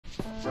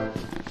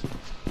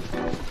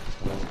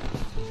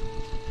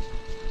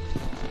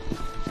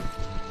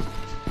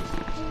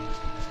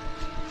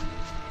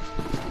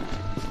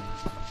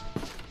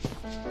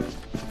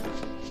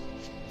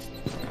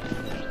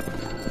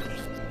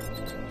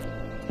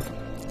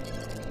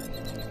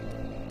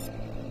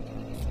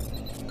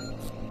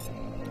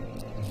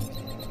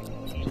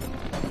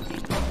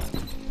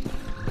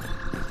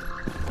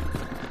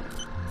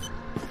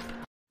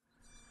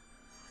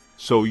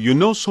So you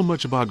know so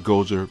much about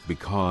Gozer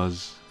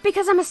because...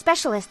 Because I'm a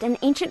specialist in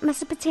ancient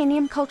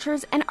Mesopotamian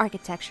cultures and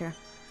architecture.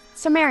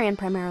 Sumerian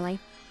primarily.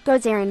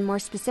 Gozerian more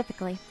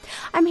specifically.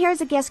 I'm here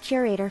as a guest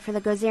curator for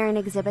the Gozerian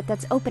exhibit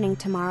that's opening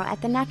tomorrow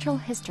at the Natural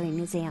History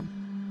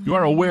Museum. You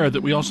are aware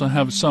that we also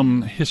have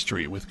some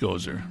history with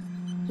Gozer?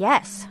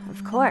 Yes,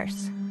 of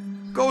course.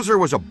 Gozer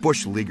was a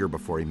bush leaguer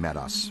before he met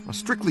us, a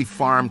strictly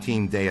farm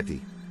team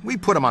deity. We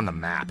put him on the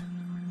map.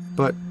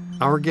 But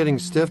our getting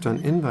stiffed on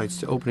invites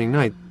to opening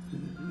night,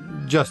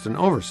 just an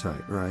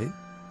oversight, right?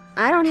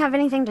 I don't have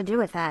anything to do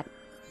with that.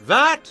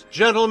 That,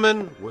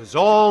 gentlemen, was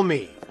all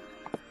me.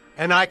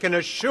 And I can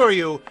assure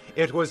you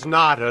it was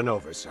not an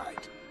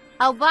oversight.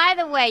 Oh, by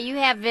the way, you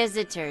have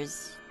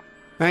visitors.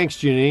 Thanks,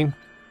 Janine.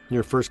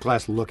 You're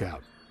first-class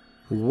lookout.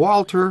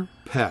 Walter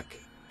Peck.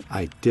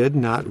 I did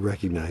not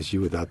recognize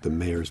you without the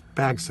mayor's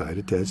backside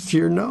attached to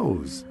your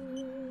nose.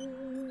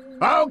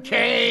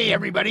 Okay,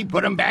 everybody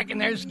put them back in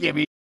their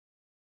skivvies.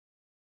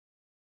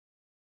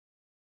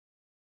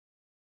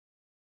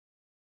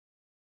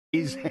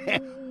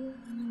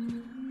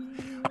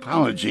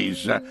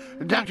 Apologies.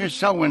 Dr.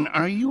 Selwyn,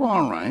 are you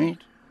all right?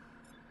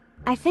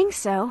 I think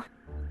so,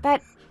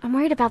 but I'm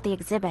worried about the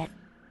exhibit.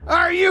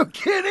 Are you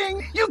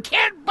kidding? You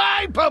can't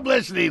buy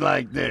publicity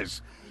like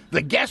this.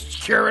 The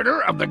guest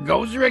curator of the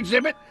Gozer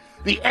exhibit,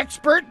 the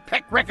expert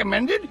Peck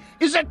recommended,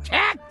 is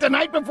attacked the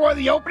night before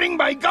the opening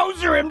by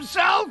Gozer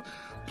himself?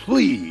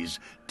 Please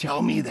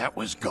tell me that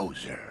was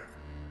Gozer.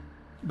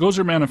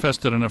 Gozer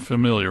manifested in a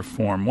familiar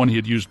form, one he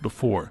had used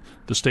before,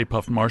 the Stay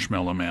Puft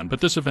Marshmallow Man,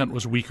 but this event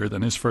was weaker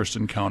than his first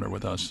encounter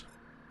with us.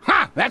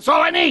 Ha! That's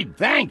all I need,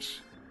 thanks!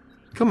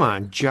 Come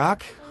on,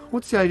 Jock.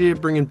 What's the idea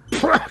of bringing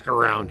Peck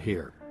around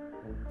here?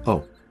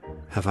 Oh,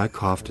 have I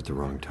coughed at the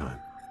wrong time?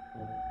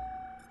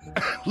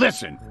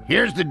 Listen,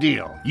 here's the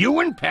deal.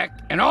 You and Peck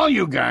and all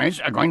you guys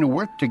are going to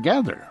work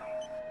together.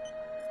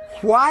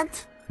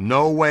 What?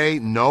 No way,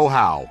 no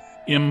how.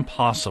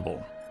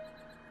 Impossible.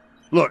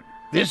 Look,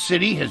 this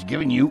city has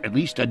given you at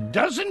least a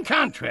dozen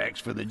contracts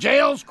for the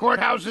jails,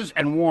 courthouses,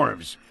 and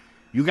wharves.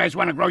 You guys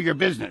want to grow your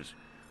business.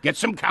 Get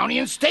some county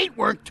and state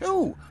work,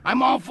 too.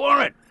 I'm all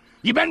for it.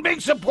 You've been big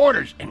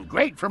supporters, and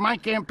great for my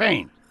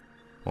campaign.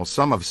 Well,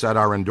 some have said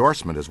our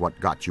endorsement is what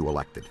got you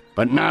elected.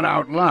 But not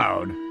out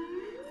loud.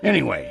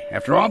 Anyway,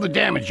 after all the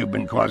damage you've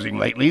been causing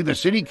lately, the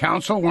city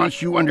council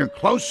wants you under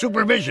close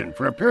supervision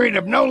for a period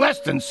of no less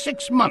than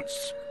 6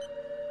 months.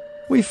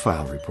 We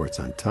file reports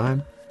on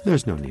time.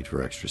 There's no need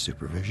for extra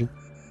supervision.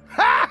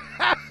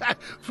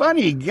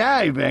 Funny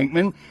guy,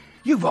 Bankman.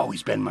 You've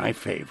always been my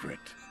favorite.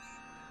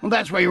 Well,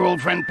 that's where your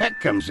old friend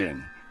Peck comes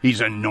in. He's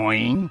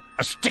annoying,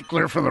 a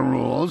stickler for the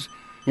rules.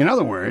 In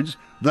other words,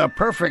 the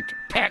perfect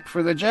Peck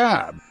for the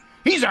job.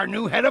 He's our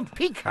new head of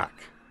Peacock.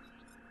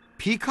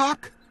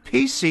 Peacock?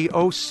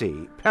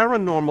 PCOC,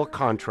 Paranormal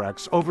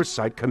Contracts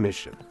Oversight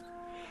Commission.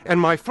 And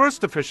my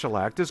first official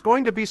act is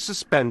going to be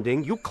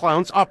suspending you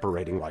clowns'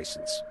 operating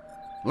license.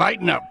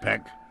 Lighten up,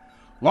 Peck.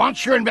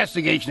 Launch your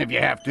investigation if you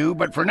have to,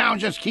 but for now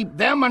just keep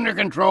them under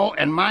control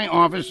and my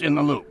office in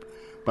the loop.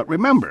 But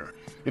remember,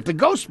 if the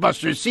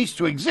Ghostbusters cease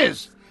to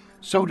exist,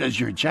 so does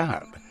your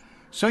job.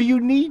 So you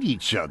need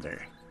each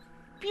other.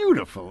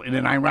 Beautiful in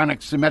an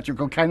ironic,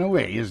 symmetrical kind of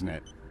way, isn't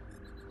it?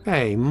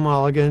 Hey,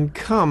 Mulligan,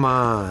 come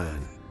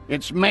on.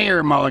 It's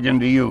Mayor Mulligan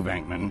to you,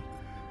 Venkman.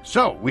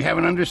 So, we have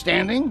an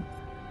understanding?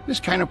 This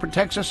kind of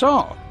protects us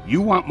all.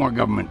 You want more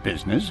government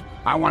business,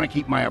 I want to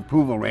keep my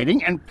approval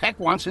rating, and Peck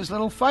wants his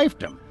little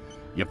fiefdom.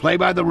 You play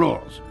by the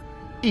rules.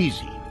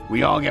 Easy.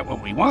 We all get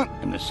what we want,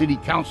 and the city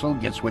council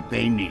gets what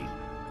they need.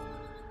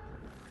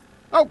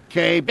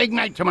 Okay, big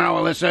night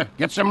tomorrow, Alyssa.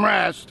 Get some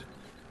rest.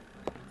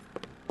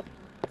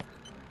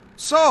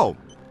 So,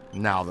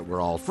 now that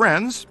we're all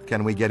friends,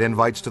 can we get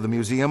invites to the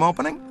museum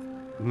opening?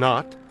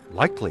 Not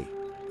likely.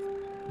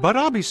 But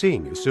I'll be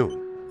seeing you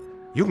soon.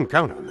 You can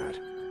count on that.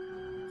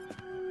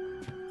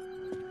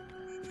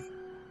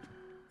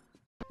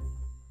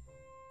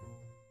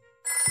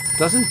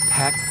 Doesn't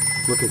Peck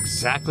look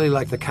exactly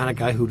like the kind of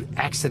guy who'd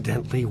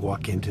accidentally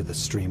walk into the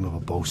stream of a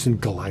bosun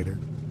glider?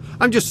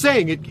 I'm just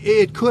saying,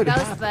 it could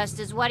happen.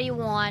 Ghostbusters, what do you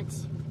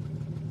want?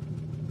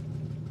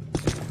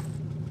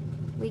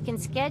 We can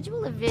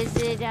schedule a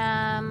visit,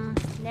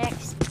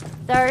 next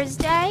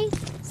Thursday,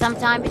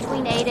 sometime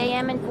between 8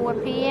 a.m. and 4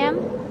 p.m.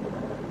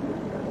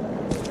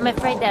 I'm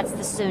afraid that's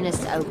the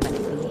soonest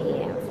opening we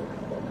have.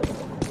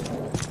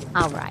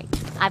 All right,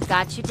 I've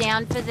got you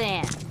down for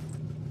then.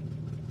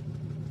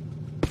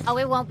 Oh,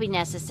 it won't be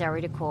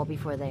necessary to call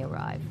before they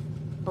arrive.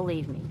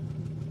 Believe me,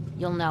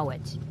 you'll know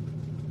it.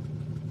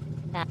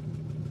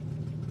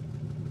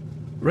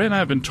 Ray and I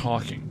have been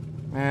talking.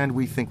 And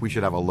we think we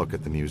should have a look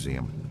at the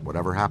museum.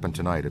 Whatever happened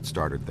tonight, it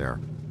started there.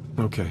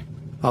 Okay.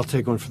 I'll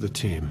take one for the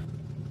team.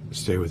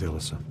 Stay with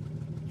Ilsa.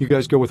 You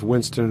guys go with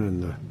Winston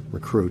and the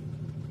recruit.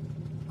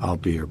 I'll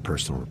be your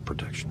personal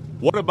protection.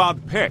 What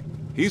about Peck?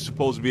 He's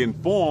supposed to be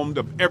informed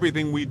of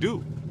everything we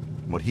do.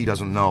 What he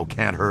doesn't know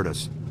can't hurt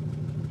us.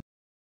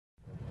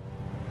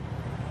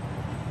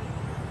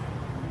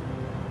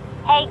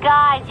 Hey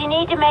guys, you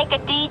need to make a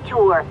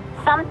detour.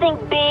 Something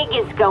big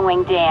is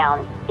going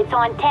down. It's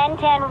on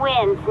 1010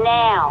 Winds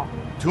now.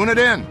 Tune it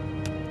in.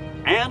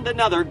 And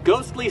another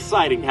ghostly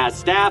sighting has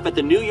staff at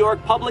the New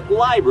York Public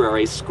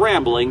Library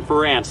scrambling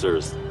for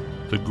answers.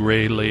 The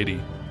Gray Lady.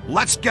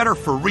 Let's get her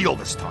for real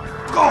this time.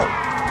 Go!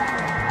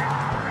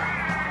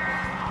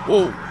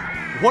 Well,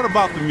 what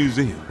about the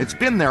museum? It's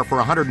been there for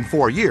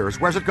 104 years.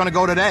 Where's it going to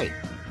go today?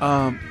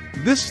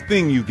 This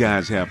thing you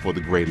guys have for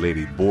the Gray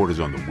Lady borders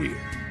on the weird.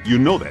 You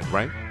know that,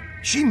 right?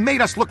 She made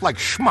us look like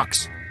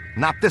schmucks.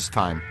 Not this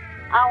time.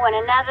 Oh, and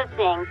another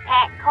thing.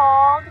 Pat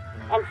called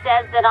and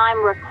says that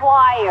I'm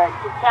required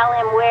to tell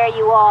him where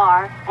you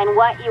are and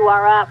what you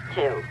are up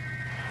to.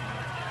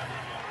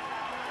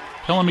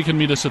 Tell him he can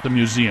meet us at the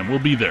museum. We'll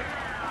be there.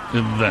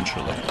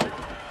 Eventually.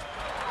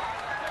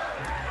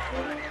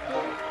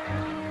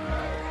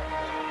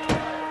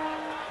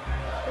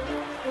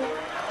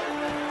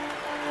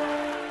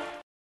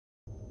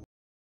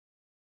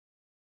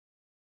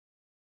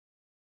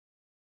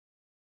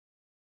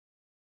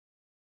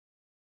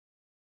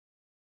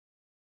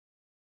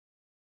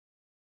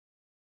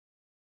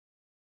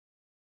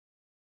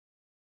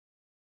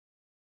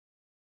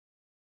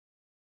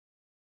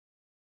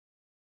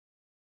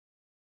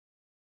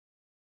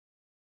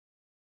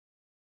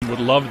 Would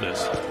love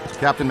this.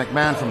 Captain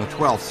McMahon from the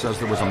 12th says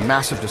there was a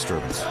massive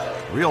disturbance.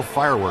 Real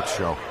fireworks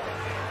show.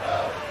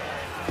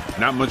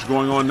 Not much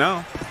going on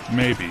now.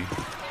 Maybe.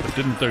 But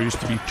didn't there used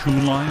to be 2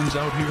 lions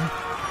out here?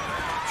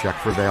 Check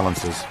for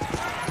valences.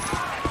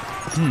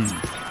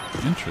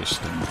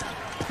 Interesting.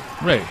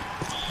 Ray,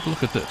 take a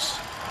look at this.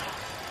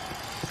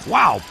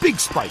 Wow, big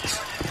spikes.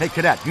 Hey,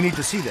 Cadet, you need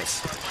to see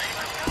this.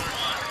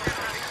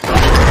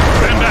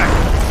 Stand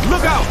back!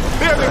 Look out!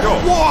 There they go!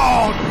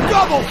 Whoa!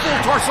 Double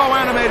full torso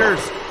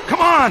animators! Come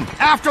on!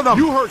 After them!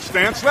 You heard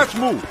Stance. Let's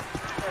move.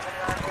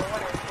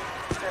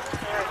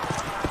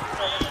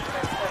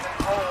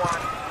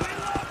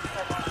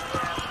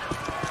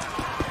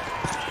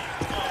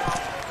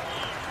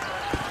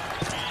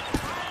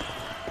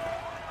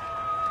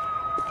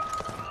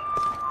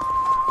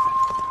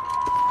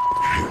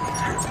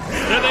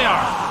 There they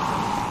are!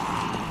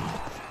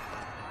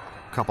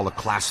 Couple of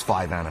Class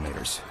 5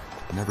 animators.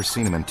 Never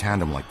seen them in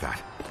tandem like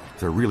that.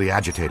 They're really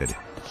agitated.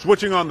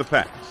 Switching on the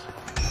packs.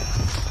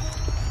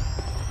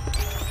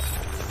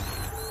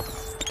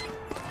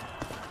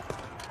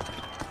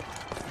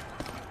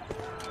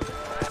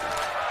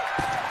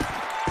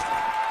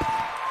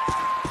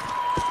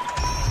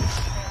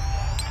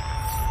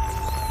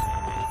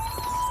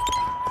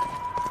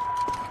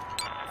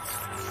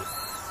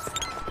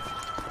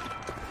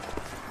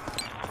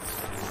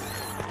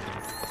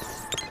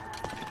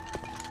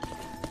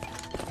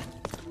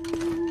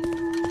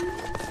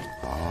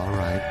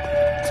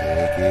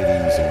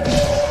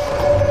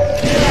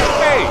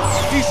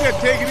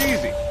 Take it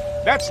easy.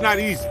 That's not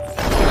easy.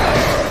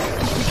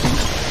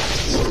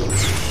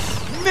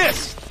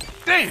 Missed!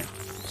 Damn!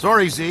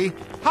 Sorry, Z.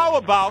 How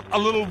about a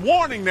little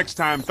warning next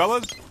time,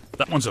 fellas?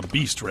 That one's a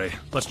beast, Ray.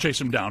 Let's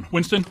chase him down.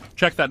 Winston,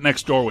 check that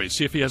next doorway.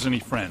 See if he has any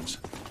friends.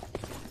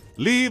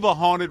 Leave a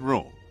haunted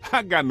room.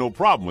 I got no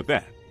problem with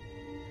that.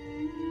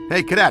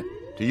 Hey, Cadet.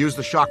 To use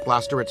the shock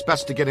blaster, it's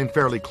best to get in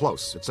fairly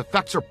close. Its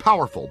effects are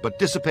powerful, but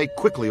dissipate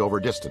quickly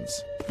over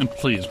distance. And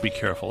please be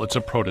careful. It's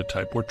a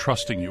prototype. We're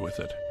trusting you with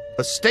it.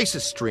 The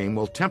stasis stream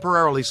will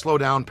temporarily slow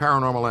down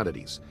paranormal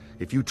entities.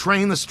 If you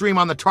train the stream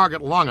on the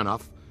target long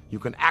enough, you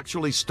can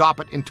actually stop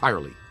it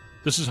entirely.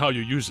 This is how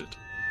you use it.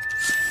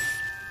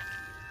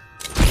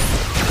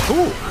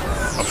 Cool.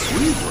 A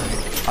freeze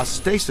ray. A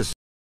stasis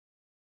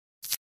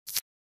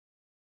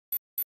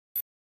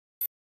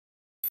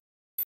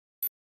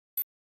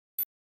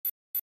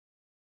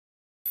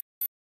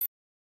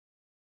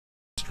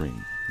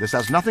stream. This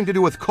has nothing to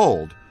do with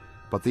cold,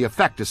 but the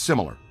effect is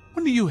similar.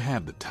 When do you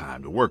have the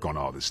time to work on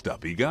all this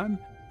stuff, Egon?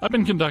 I've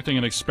been conducting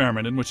an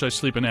experiment in which I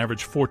sleep an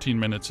average 14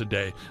 minutes a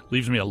day.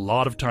 Leaves me a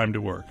lot of time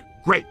to work.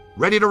 Great.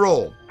 Ready to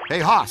roll. Hey,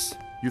 Haas,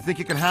 you think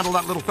you can handle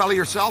that little fella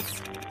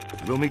yourself?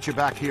 We'll meet you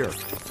back here.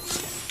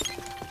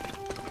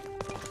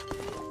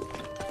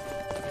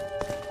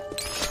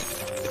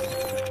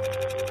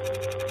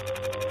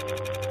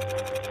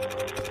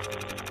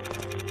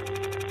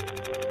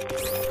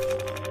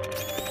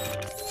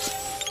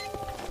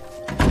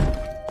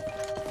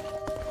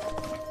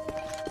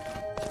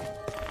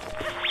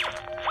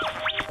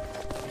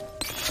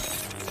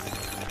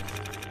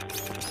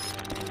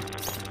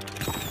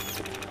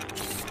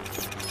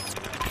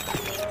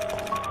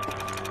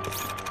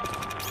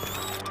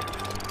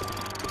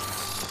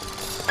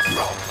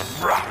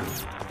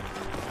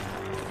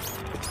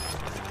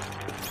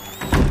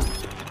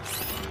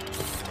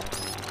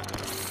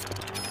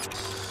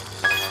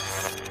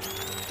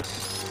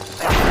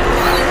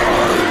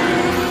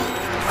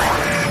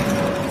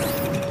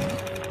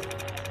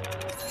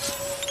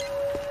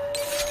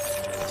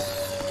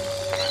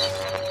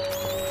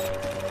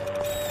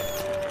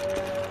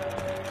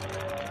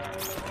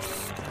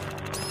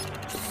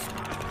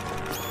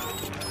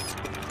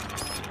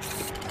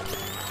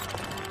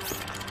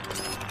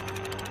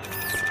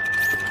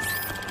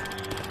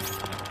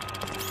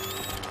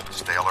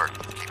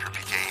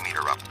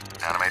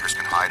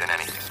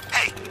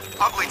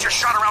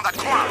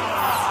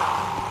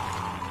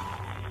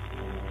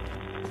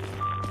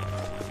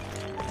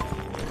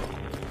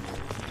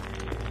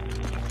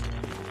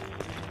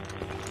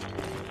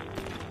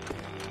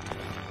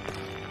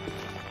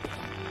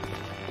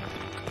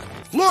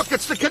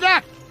 circuits to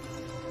connect!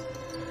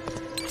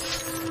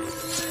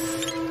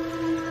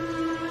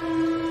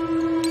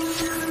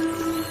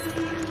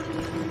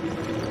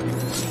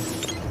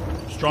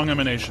 Strong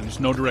emanations,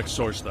 no direct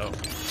source, though.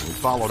 We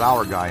followed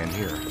our guy in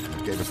here.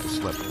 He gave us the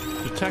slip.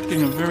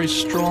 Detecting a very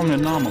strong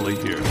anomaly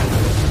here.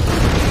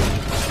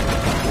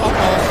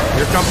 Uh-oh.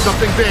 Here comes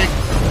something big.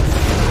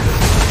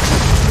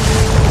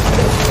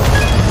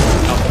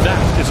 Now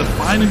that is a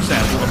fine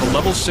example of a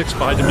level 6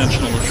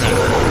 bidimensional event.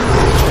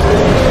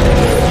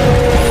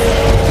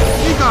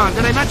 Egon,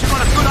 did I mention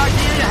what a good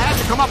idea you had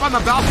to come up on the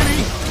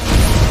balcony?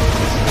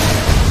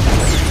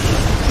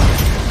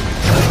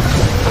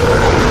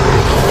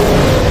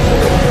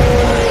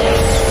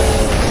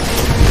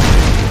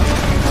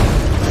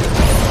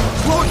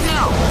 Slow it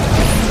down!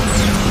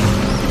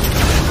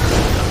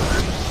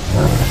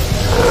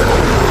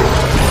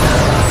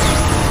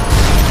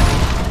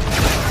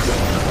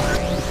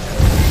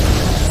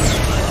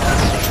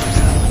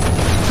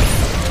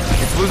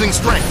 It's losing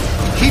strength.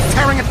 Keep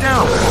tearing it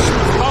down.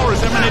 Power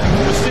is emanating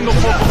from a single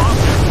focal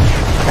object.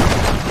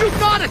 You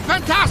got it!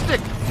 Fantastic!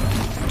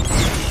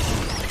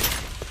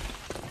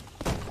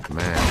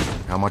 Man,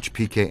 how much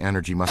PK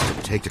energy must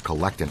it take to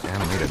collect an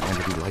animated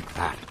entity like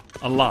that?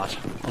 A lot.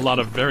 A lot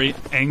of very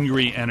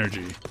angry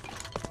energy.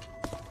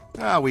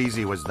 How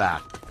easy was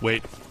that?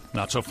 Wait,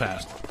 not so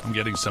fast. I'm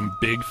getting some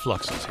big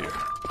fluxes here.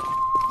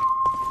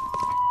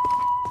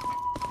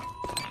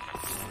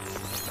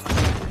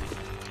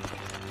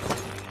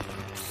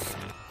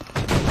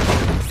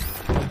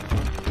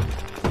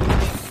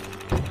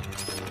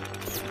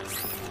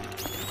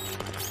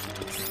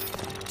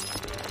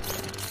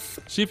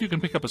 See if you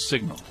can pick up a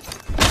signal.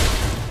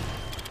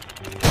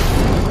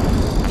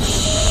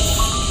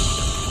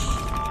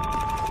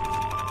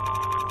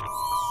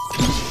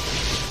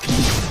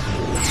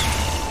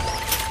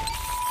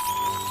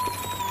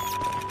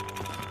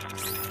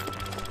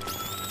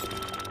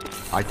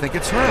 I think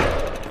it's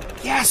her.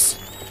 Yes!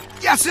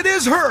 Yes, it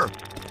is her!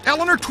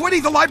 Eleanor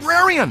Twitty, the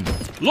librarian!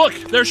 Look,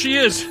 there she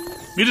is!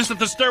 Meet us at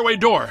the stairway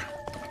door.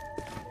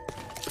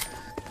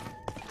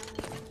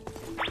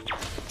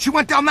 She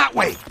went down that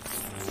way!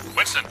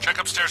 Winston, check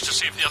upstairs to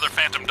see if the other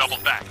phantom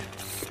doubled back.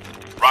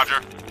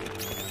 Roger.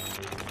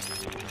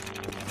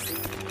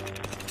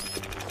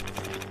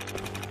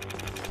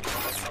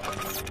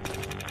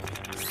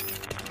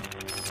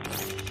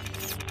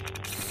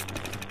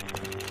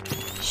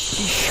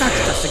 She shut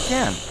us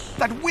again.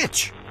 That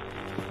witch!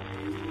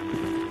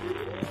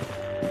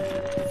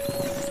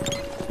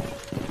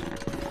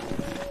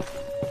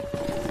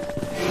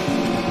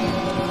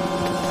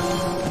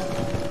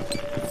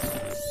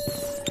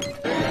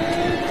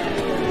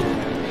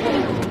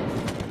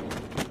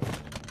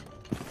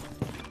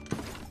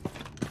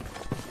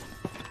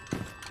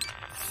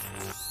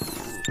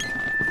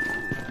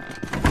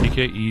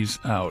 Ease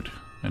out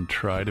and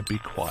try to be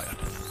quiet.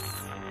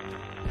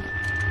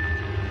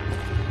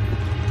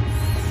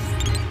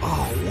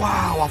 Oh,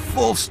 wow, a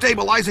full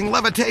stabilizing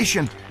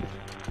levitation.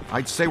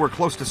 I'd say we're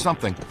close to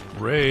something.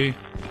 Ray.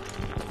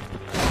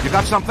 You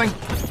got something?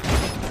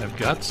 I've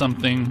got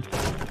something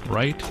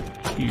right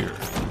here.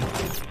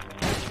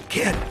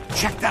 Kid,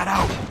 check that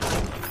out.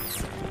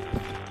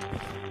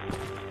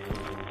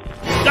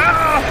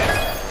 Ah!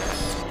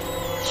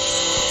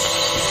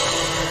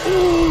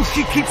 Ooh,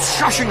 she keeps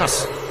shushing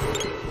us.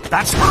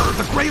 That's her,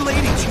 the Gray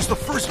Lady. She's the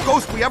first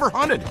ghost we ever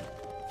hunted.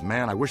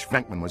 Man, I wish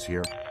Venkman was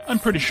here. I'm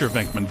pretty sure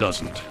Venkman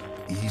doesn't.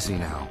 Easy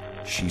now.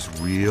 She's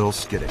real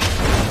skittish.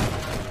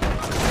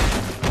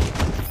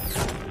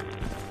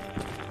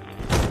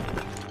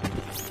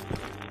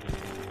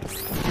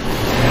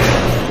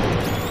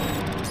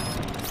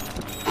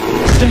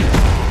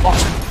 Damn,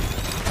 lost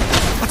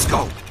her. Let's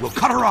go. We'll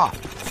cut her off.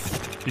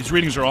 These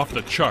readings are off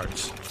the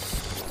charts.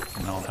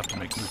 Now I'll have to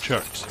make new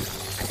charts.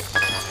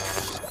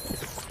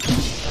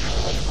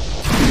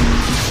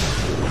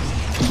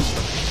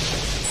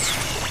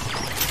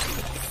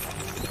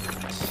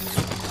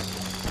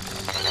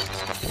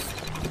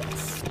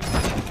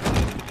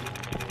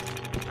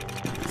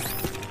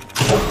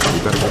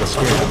 Better get a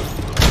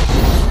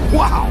scan.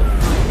 Wow!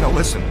 Now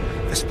listen,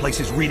 this place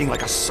is reading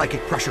like a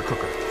psychic pressure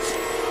cooker.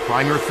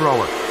 Prime your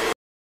thrower.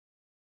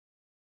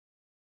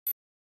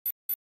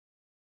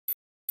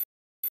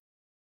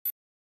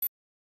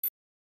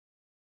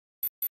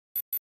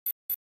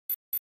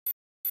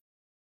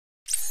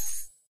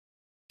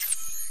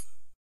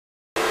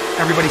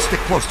 Everybody stick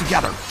close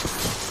together.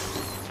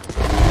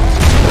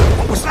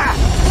 What was that?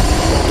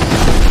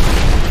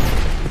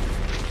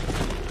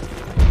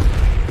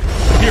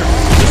 Here,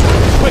 this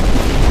way, quick!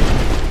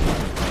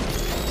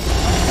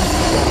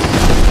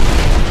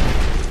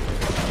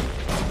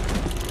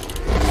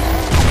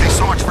 Okay,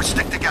 so much for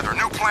stick together.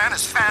 New plan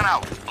is fan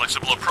out.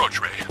 Flexible approach,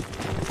 Ray.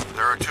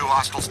 There are 2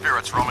 hostile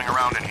spirits roaming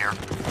around in here.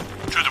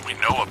 2 that we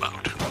know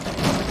about.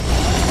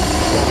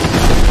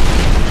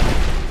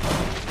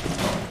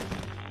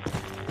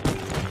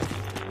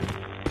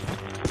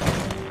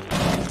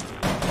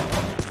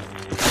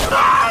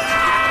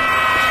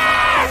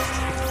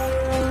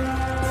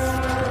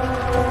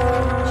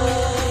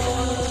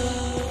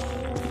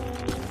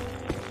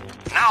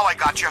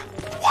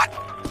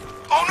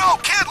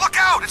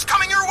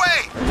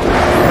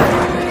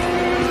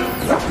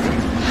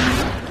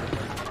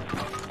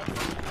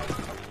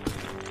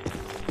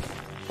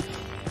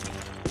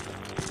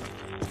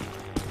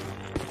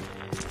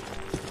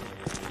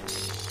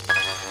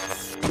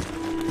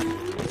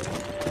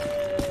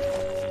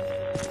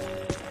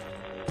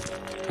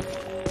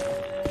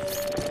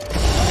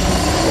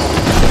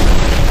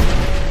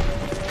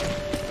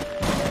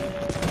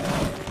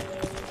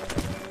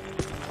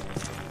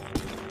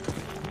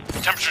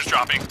 Temperature's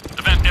dropping.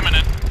 Event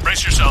imminent.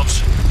 Brace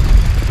yourselves.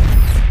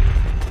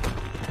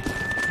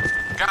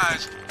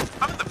 Guys,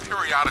 I'm in the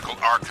periodical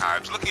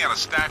archives looking at a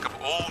stack of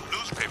old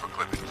newspaper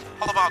clippings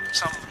all about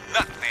some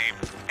nut named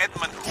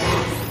Edmund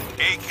Hoover,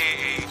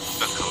 a.k.a.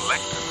 The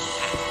Collector.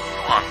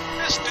 Come on,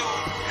 this dude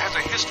has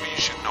a history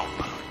you should know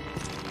about.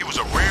 He was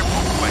a rare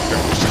book collector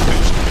who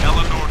seduced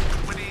Eleanor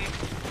Twitty,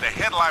 the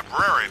head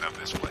librarian of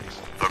this place.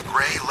 The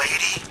Gray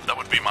Lady? That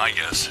would be my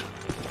guess.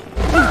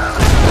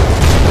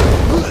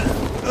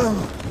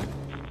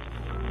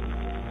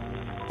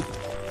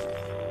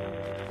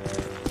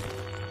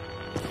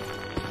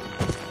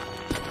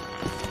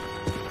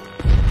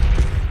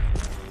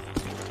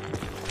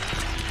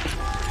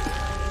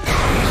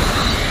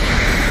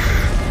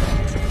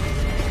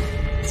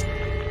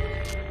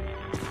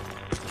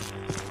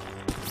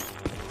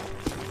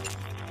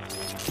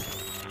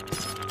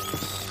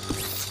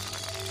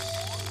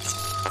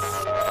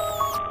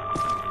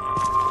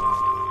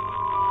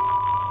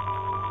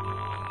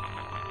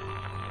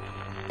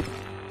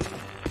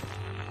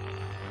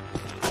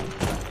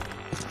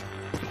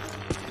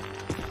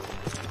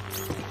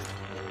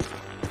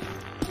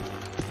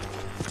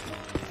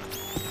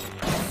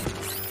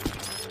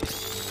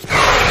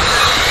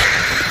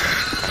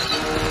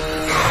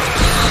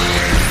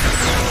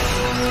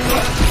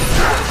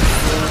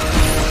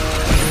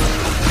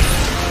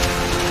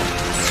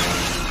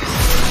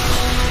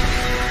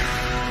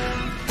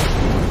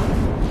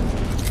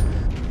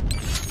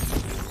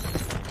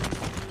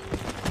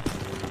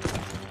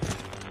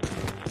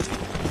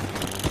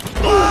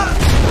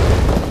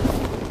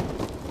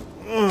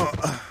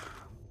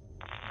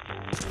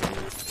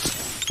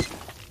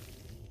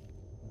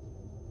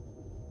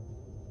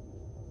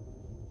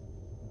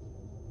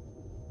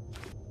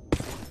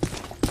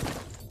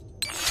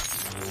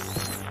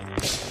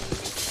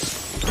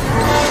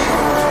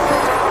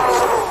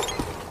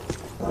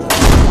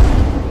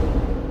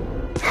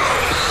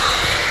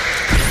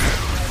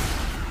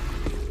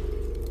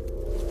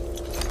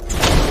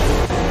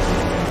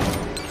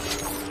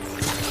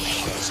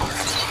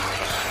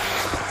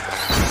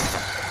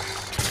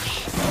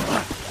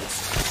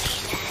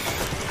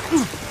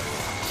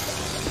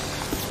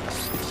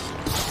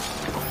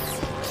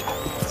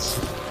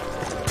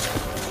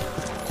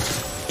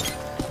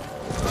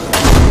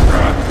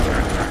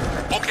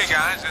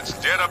 Guys, it's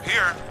dead up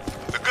here.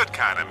 The good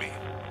kind of me.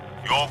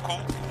 You all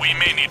cool? We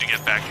may need to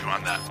get back to you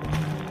on that.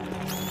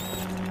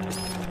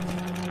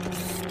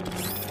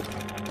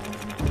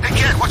 Hey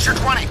kid, what's your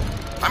 20?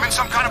 I'm in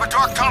some kind of a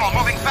dark tunnel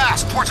moving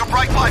fast towards a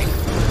bright light.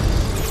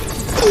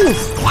 Ooh,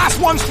 Class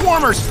 1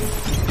 swarmers!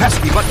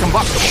 Pesky but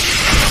combustible.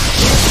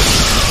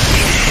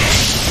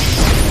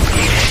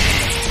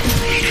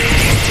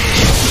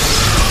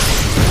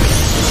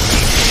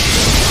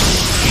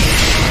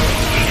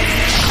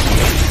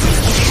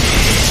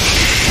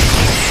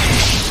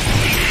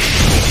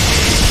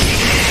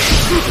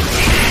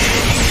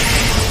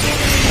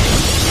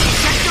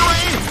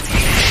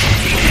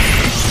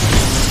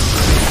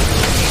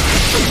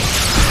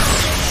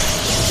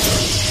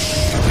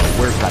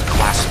 Where's that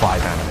Class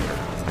 5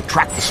 animator? I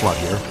tracked the slug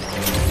here.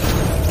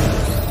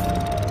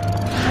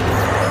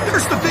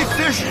 There's the big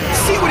fish!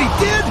 See what he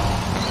did?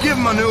 Give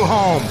him a new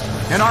home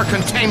in our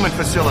containment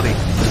facility.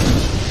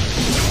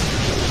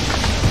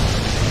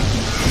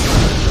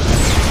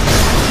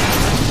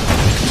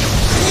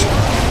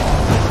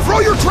 Throw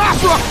your trap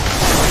hook!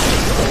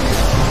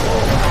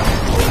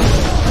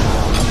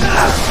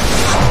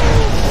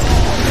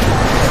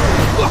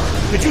 Look,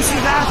 did you see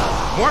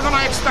that? More than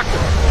I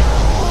expected.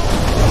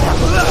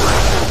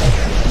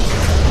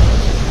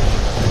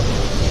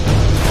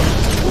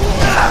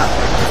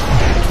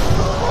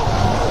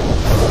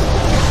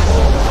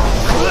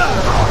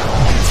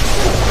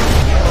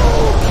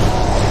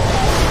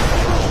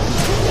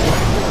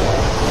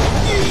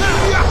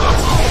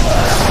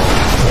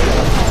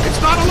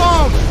 It's not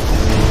alone!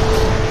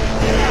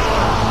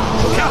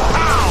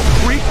 Kapow,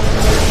 freak!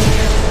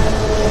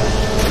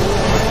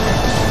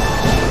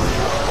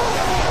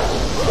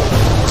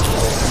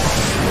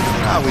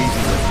 How easy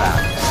was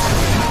that?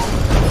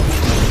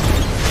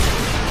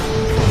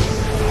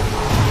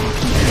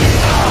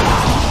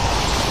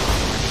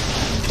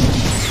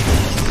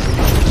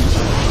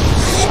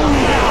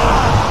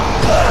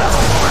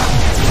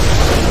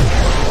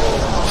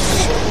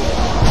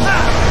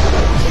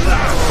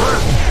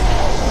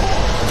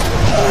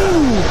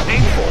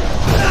 Painful.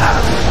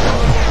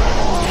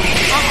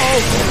 Uh-oh!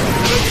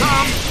 Here they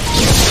come!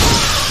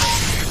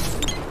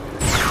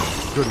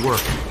 Good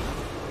work.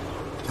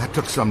 That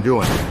took some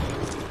doing.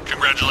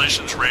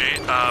 Congratulations, Ray.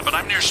 But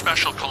I'm near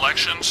Special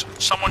Collections.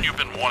 Someone you've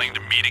been wanting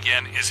to meet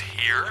again is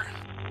here.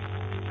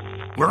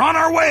 We're on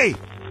our way!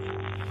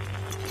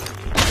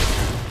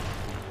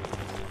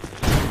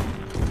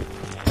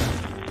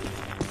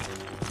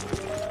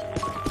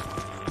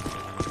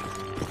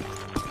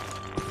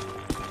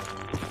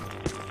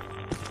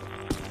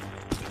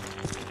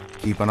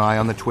 Keep an eye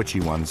on the twitchy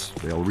ones.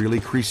 They'll really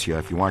crease you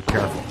if you aren't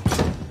careful.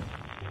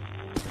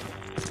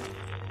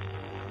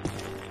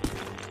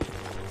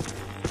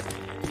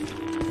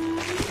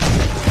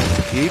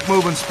 Keep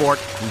moving, sport.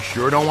 We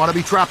sure don't want to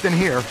be trapped in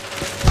here.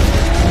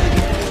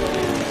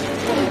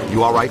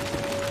 You all right?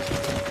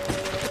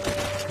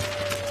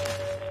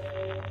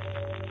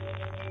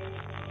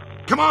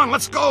 Come on,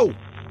 let's go!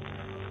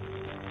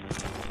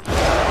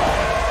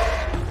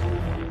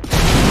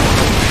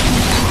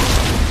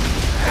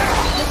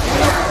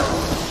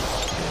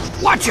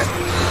 Watch it!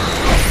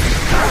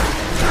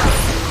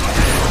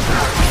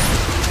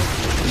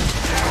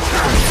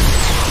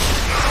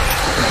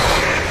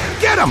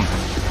 Get him!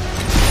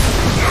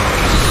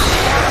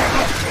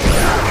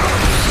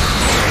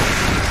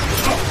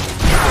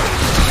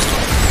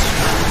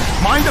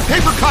 Mind the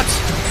paper cuts!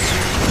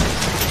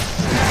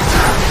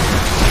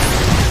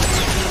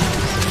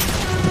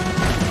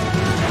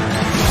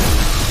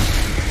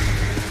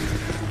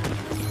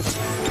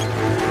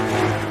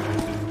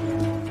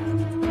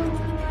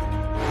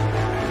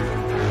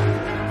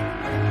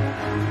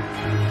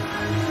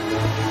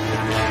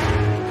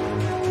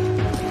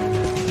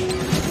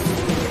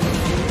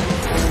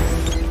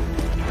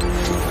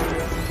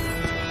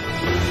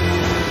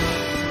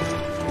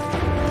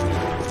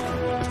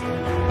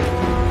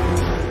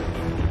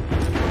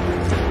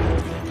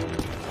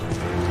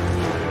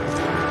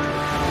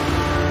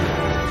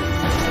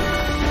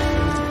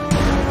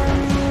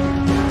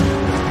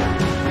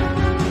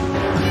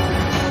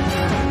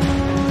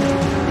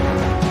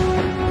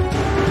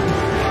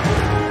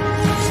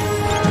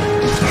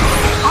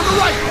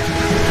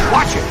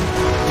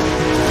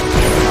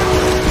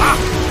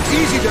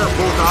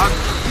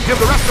 Give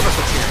the rest of us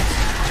a chance.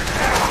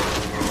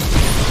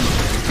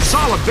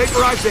 Solid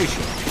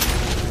vaporization.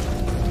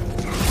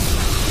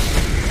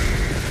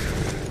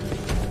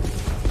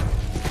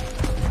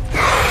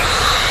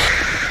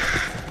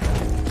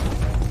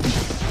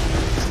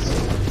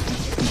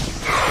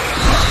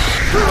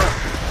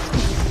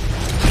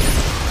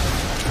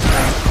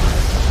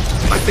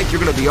 I think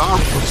you're gonna be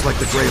off. Looks like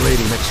the Gray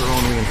Lady makes her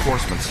own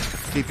reinforcements.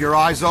 Keep your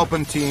eyes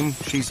open, team.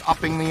 She's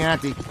upping the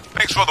ante.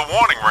 Thanks for the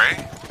warning,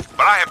 Ray.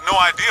 But I have no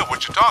idea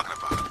what you're talking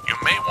about. You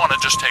may want to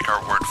just take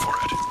our word for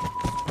it.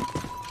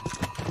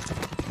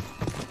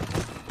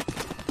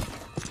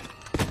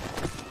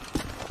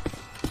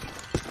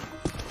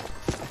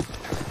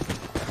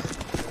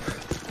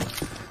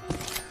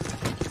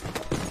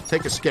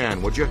 Take a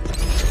scan, would you?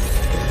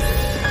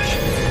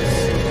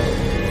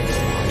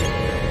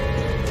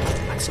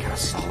 Let's get a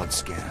solid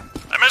scan.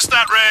 I missed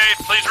that, Ray.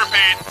 Please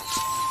repeat.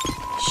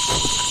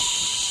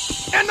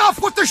 Enough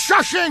with the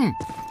shushing!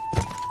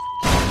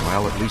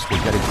 Well, at least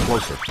we're getting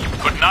closer.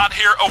 Could not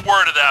hear a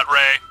word of that,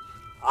 Ray.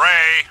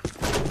 Ray!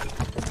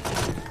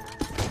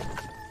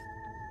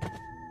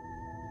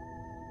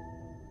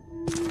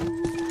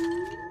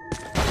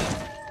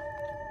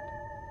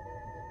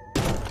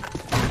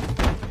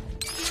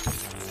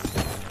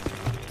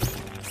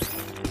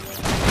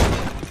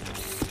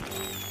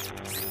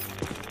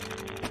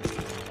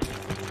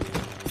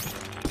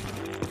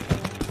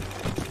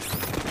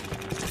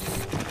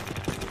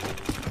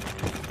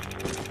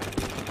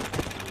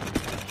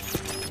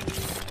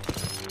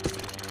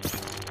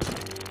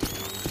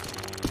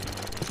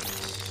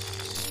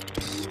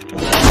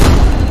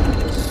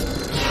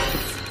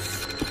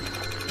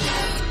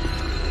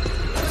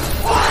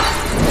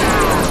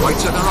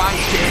 Lights in their eyes,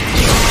 kid.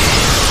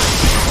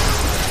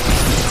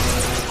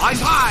 Eyes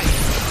high.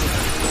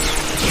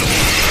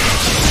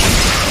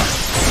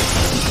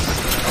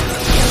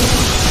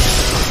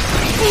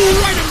 Ooh,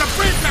 right in the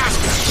bread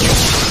basket.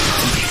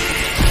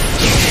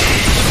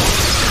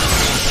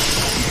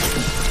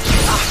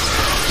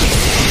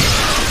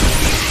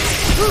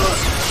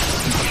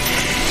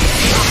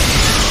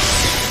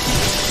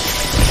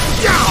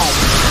 Yow!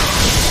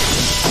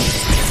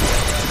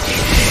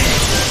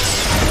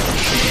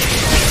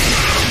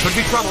 Could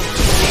be trouble.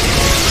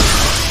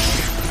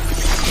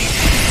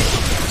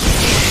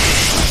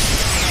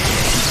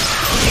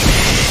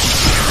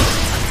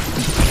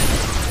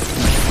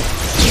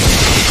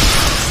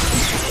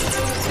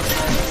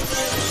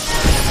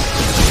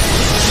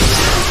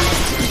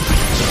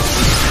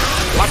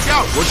 Watch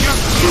out, would you?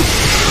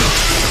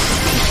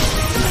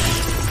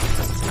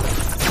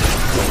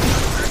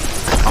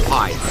 Up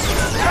high.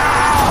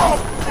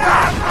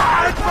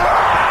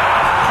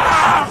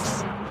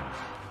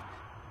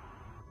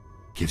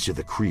 Gives you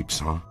the creeps,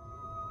 huh?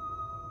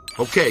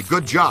 Okay,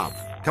 good job.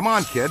 Come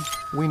on, kid.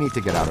 We need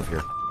to get out of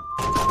here.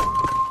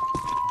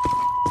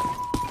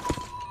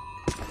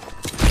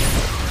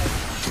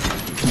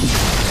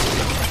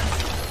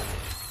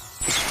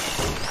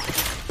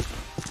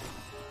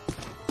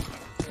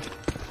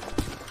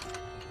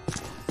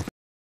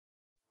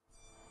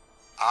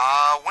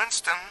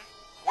 Winston,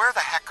 where the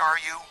heck are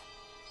you?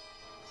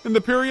 In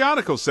the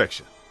periodical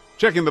section,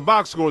 checking the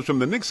box scores from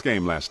the Knicks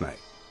game last night.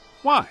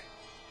 Why?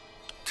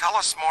 Tell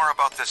us more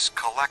about this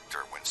collector,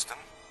 Winston.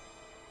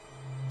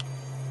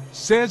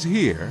 Says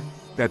here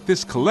that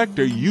this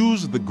collector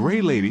used the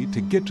Gray Lady to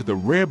get to the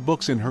rare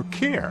books in her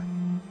care,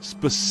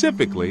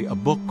 specifically a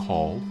book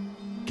called,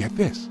 get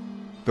this,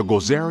 the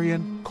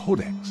Gozerian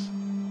Codex.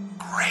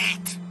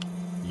 Great.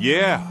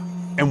 Yeah,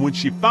 and when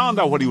she found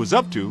out what he was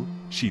up to,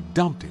 she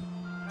dumped him.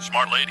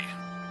 Smart lady.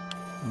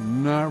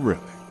 Not really.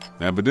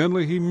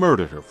 Evidently, he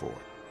murdered her for it.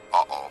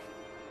 Uh-oh.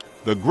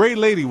 The Gray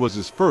Lady was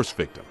his first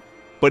victim,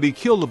 but he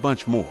killed a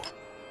bunch more.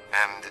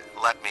 And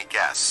let me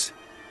guess,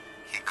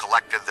 he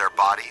collected their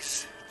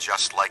bodies,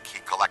 just like he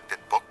collected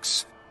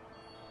books?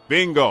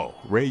 Bingo!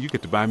 Ray, you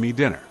get to buy me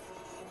dinner.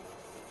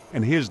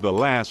 And here's the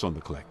last on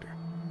the collector.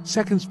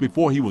 Seconds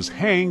before he was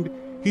hanged,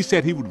 he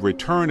said he would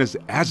return as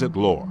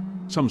Azathlor,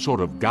 some sort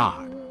of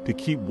god, to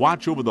keep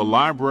watch over the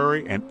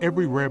library and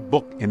every rare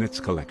book in its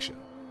collection.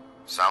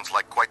 Sounds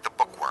like quite the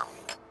bookworm.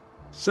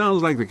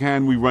 Sounds like the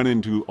kind we run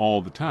into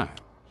all the time.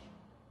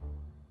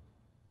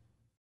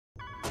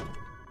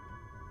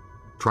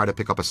 Try to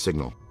pick up a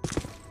signal.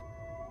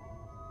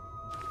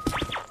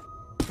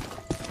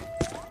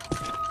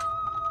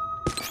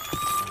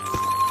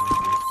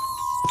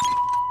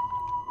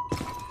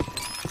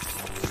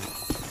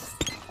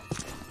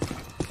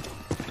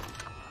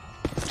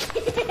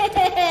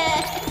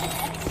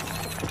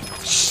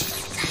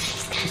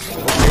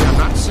 Okay, I'm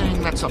not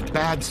saying that's a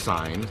bad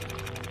sign,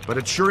 but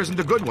it sure isn't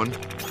a good one.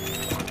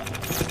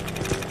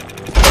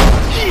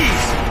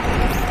 Jeez!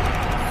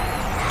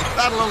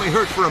 That'll only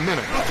hurt for a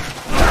minute.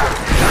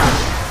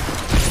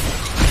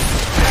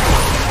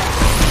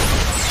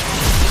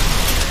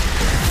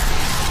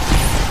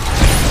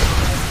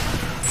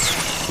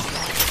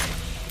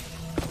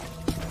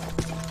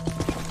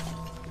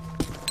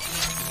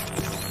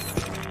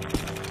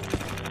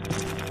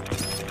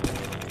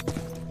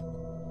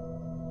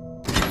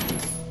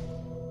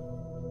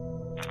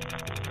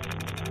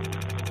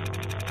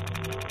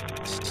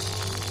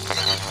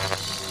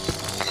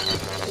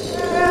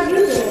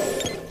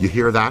 You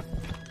hear that?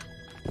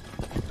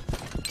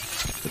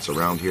 It's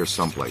around here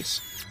someplace.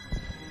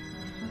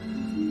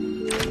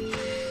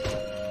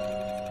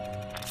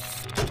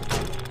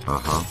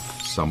 Uh-huh.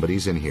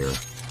 Somebody's in here.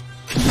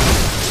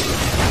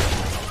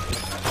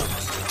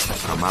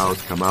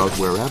 Come out,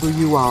 wherever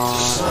you are.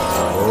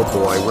 Oh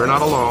boy, we're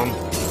not alone.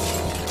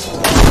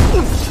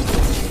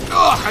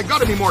 Ugh, I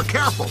gotta be more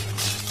careful.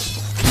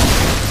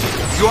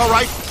 You all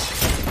right?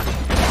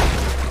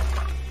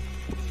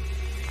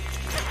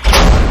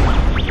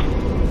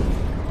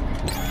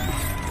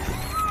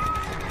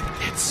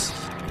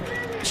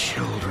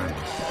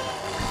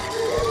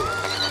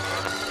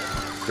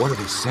 What are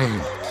they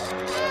saying?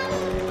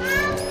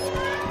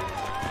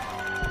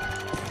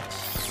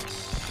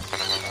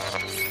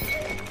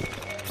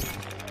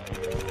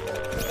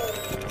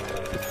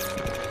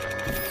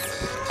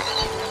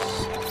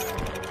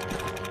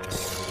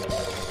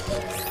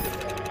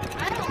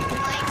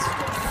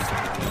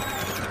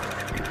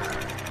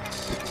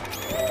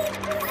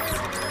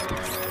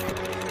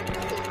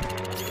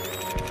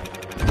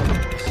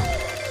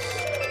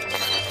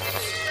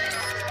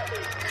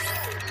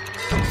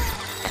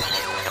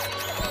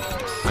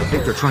 I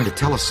think they're trying to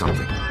tell us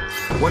something.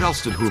 What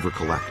else did Hoover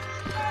collect?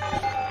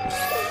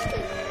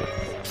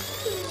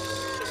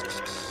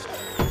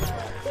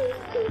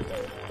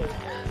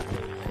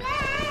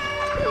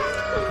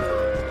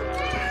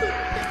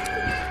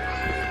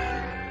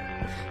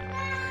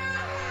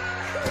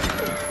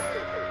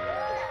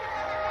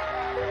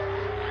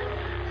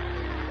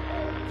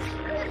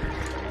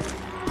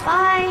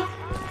 Bye.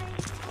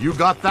 You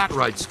got that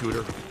right,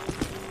 Scooter.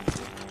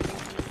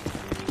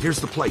 Here's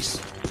the place.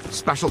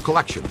 Special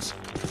collections.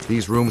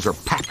 These rooms are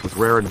packed with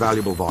rare and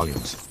valuable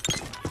volumes.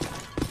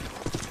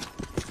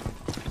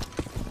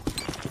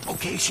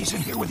 Okay, she's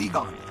in here with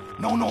Egon.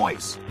 No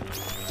noise.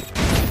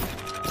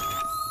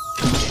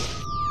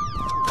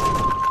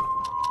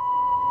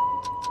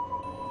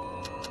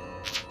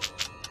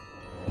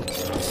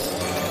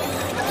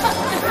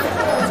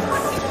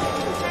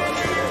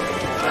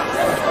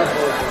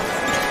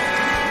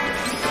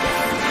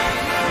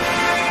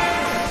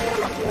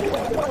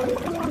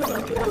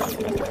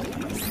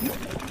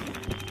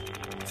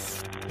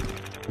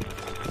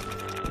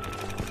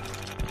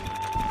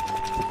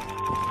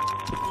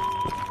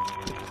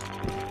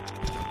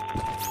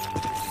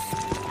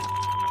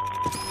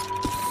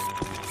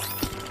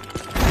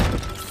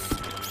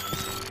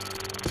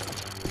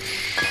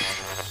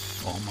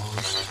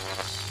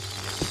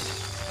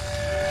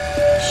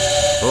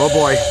 Oh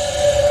boy.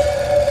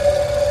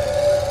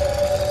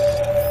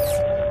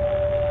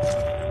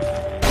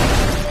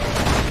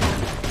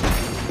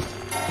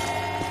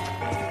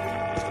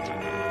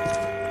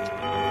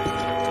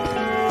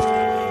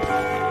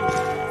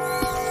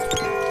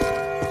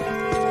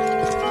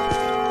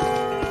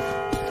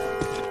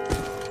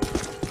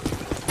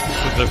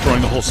 They're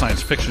throwing the whole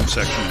science fiction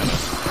section at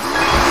us.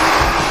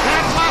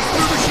 Can't blast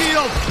through the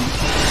shield!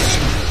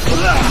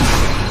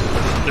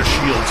 Their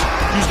shields.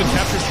 Use the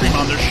capture stream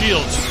on their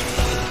shields.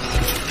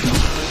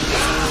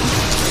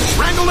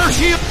 Strangle their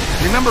shield!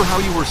 Remember how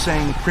you were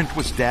saying Print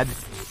was dead?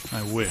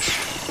 I wish.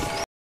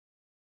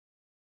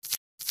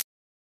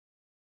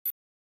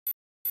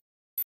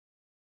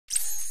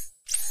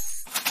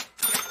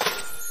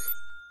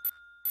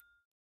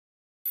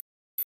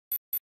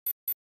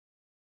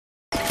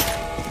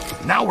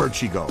 Now where'd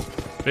she go?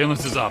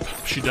 Valence is up.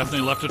 She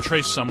definitely left a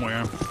trace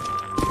somewhere.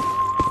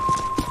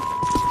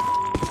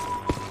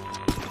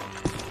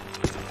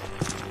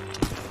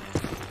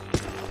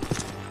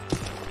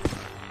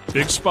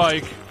 Big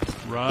spike.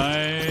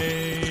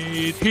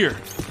 Right here.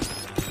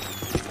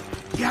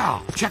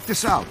 Yeah, check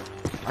this out.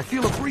 I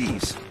feel a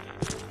breeze.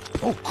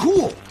 Oh,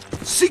 cool!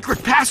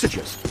 Secret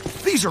passages!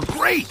 These are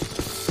great!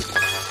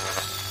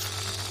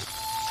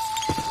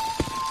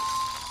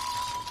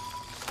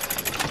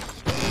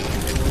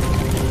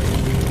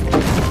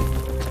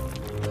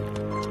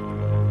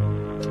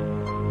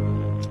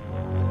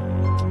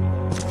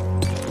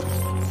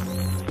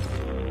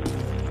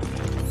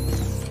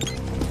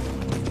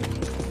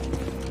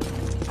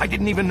 I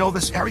didn't even know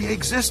this area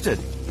existed.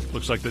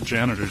 Looks like the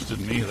janitors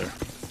didn't either.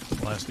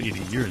 The last 80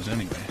 years,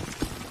 anyway.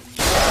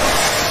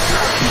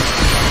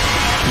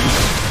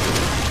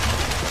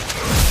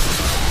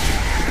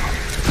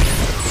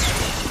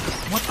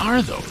 What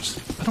are those?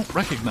 I don't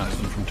recognize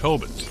them from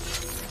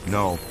Tobin's.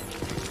 No.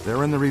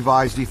 They're in the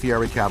revised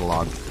Ethiary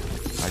catalog.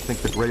 I think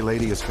the Grey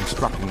Lady is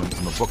constructing them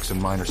from the books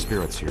and minor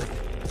spirits here.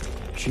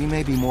 She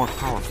may be more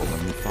powerful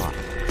than we thought.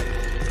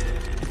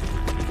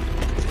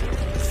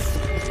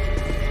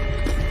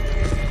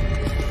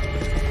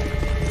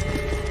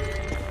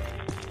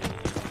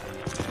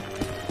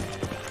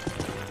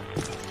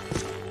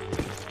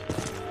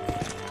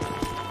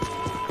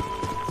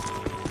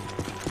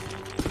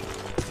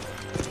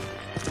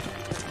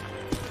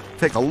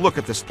 Take a look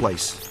at this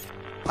place.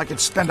 I could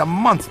spend a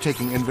month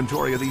taking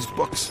inventory of these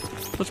books.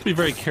 Let's be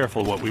very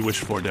careful what we wish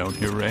for down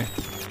here, Ray.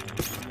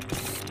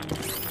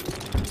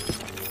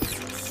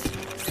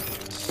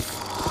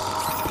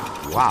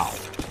 Wow,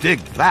 dig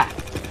that.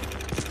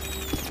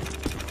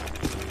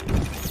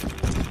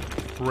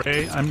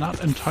 Ray, I'm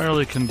not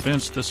entirely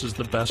convinced this is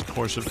the best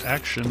course of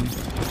action.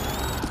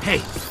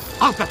 Hey,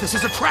 I'll bet this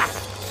is a trap.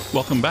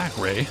 Welcome back,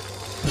 Ray.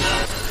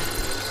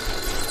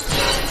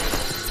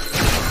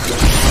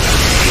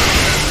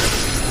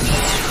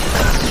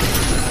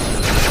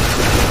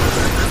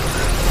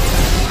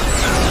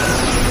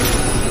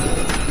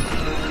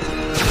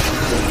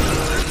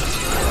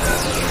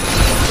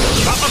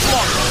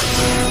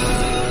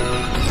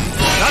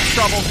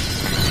 Trouble.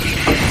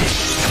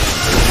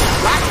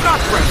 That's not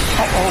friends.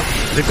 Uh-oh,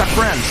 they've got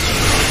friends.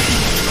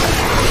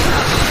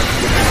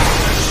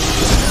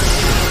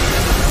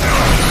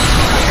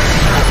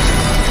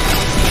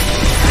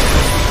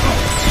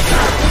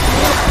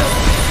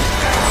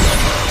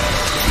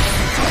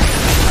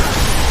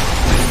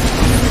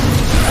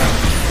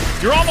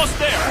 You're almost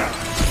there.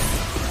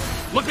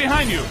 Look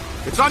behind you.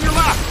 It's on your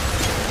left.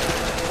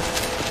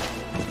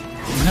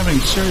 I'm having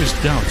serious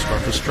doubts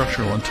about the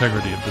structural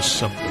integrity of this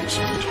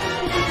sub-basement.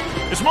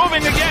 It's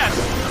moving again!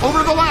 Over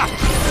to the left!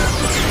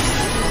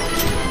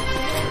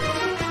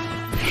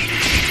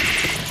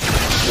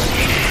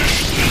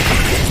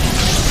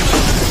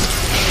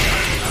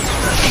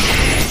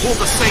 Pull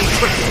the same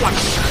trick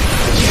twice.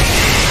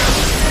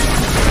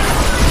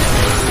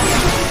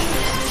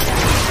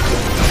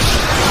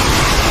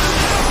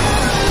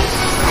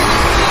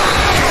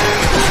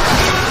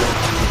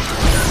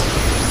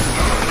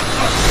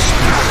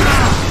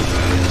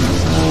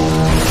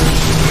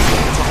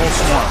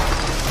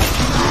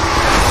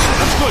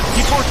 That's good.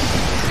 Keep working.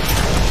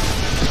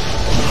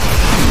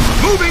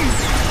 Moving!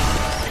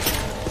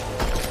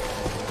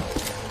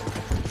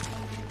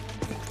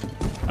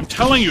 I'm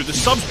telling you, the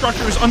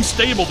substructure is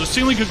unstable. The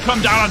ceiling could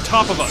come down on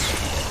top of us.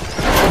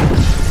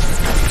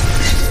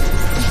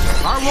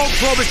 Our low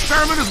probe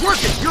experiment is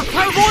working. You're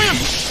clairvoyant!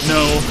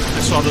 No,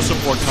 I saw the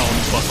support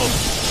columns buckle.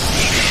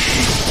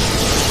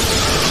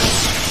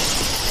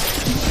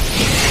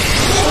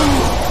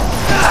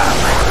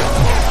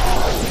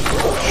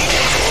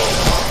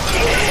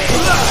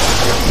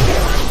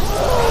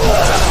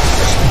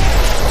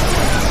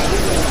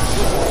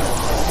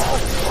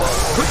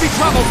 Could be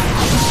trouble.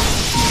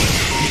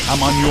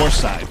 I'm on your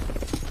side.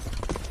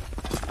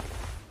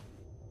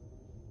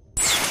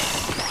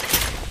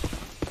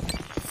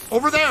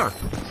 Over there.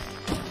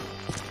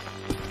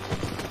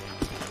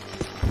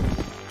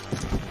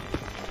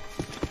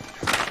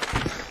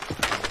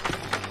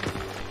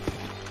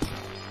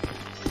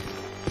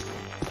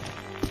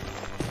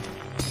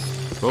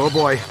 Oh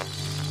boy.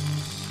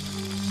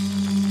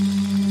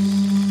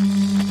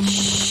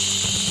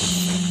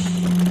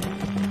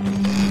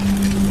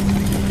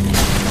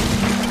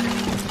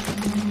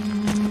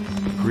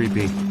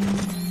 Creepy.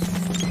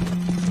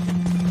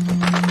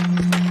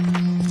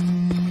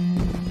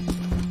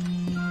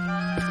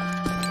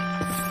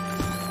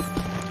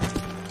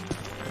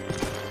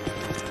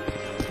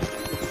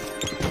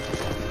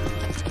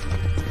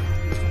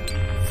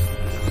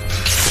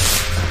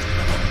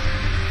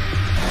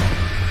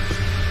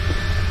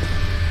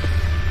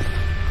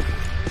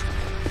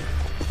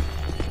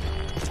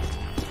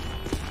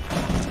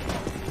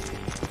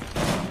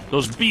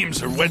 Those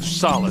beams are wedged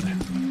solid.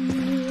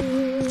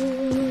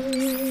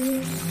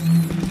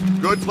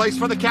 Good place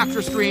for the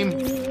capture stream.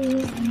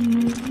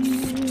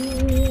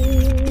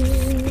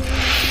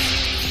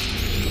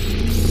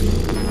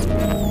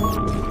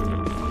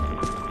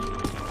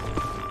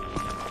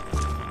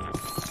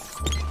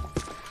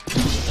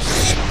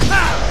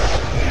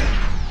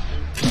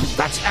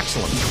 That's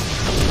excellent.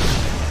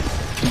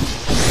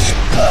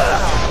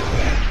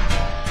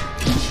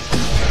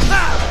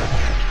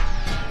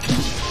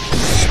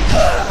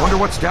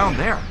 wonder what's down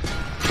there.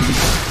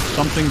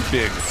 Something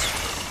big,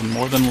 and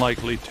more than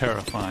likely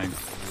terrifying.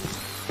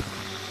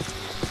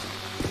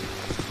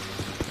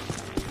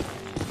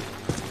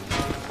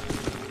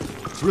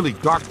 It's really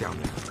dark down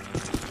there.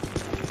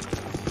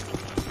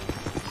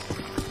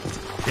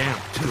 Damn,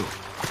 too.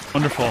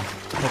 Wonderful.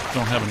 Hope you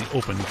don't have any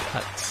open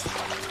cuts.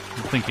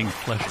 I'm thinking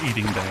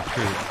flesh-eating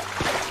bacteria.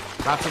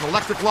 That's an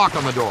electric lock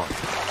on the door.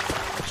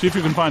 See if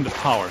you can find the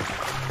power.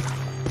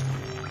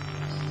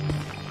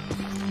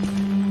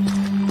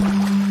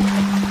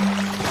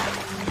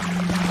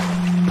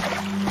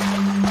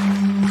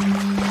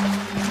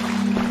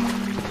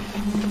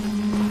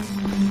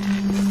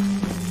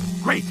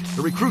 Great,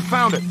 the recruit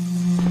found it.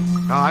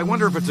 I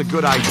wonder if it's a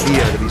good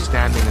idea to be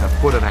standing in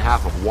 1.5 foot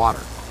of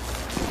water.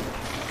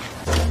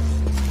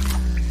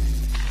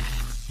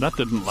 That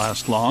didn't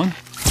last long.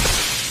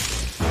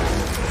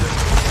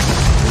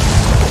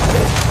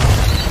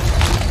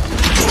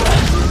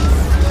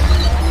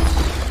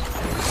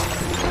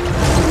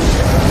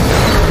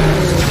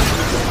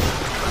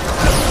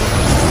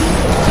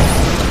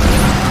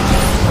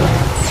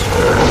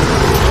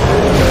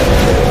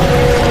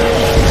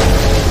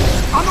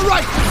 On the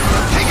right!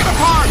 Take it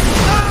apart!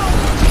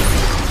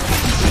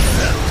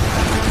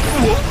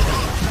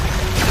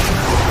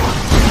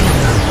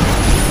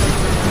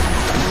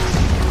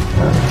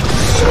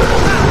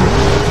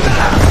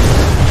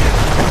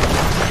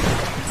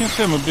 I can't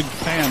say I'm a big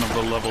fan of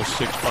the level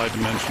 6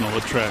 5-dimensional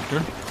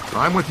attractor.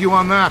 I'm with you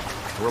on that.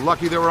 We're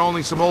lucky there were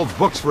only some old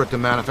books for it to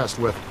manifest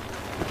with.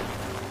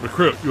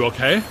 Recruit, you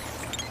okay?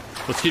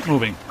 Let's keep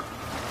moving.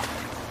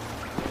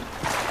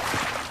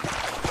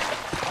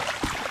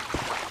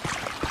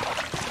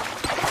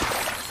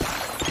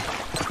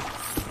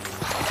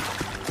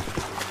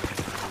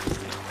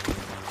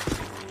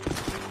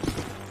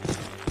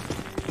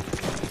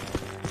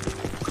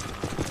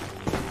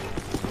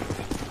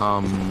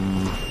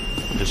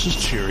 This is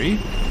cheery.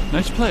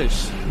 Nice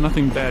place.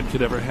 Nothing bad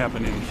could ever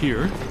happen in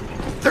here.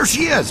 There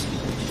she is!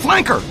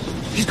 Flanker!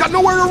 She's got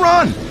nowhere to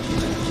run!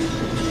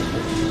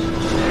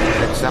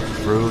 Except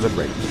through the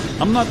grate.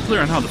 I'm not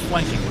clear on how the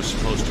flanking was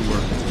supposed to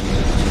work.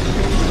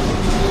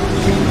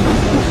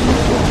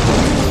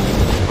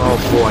 Oh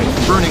boy,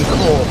 burning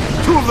coal.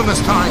 2 of them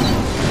this time.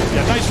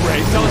 Yeah, nice,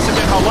 Ray. Tell us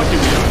again how lucky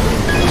we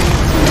are.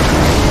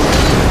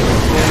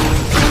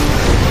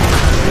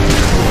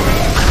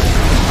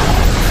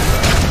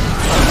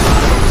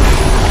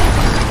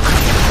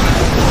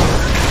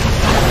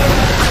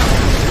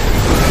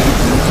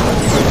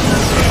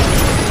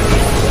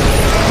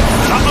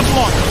 Not much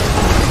longer.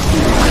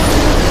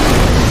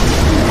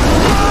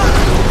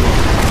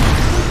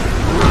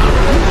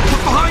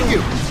 Look behind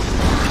you!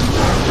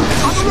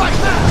 On the right!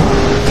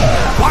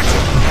 Watch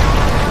it!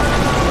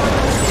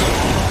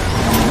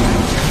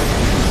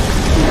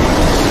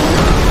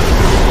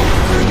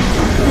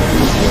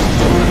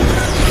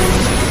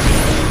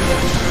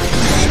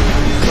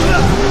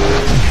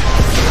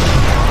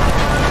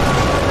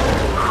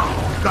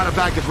 Gotta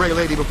bag the gray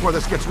lady before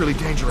this gets really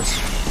dangerous.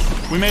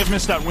 We may have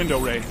missed that window,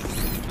 Ray.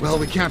 Well,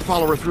 we can't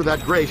follow her through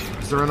that grate.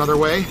 Is there another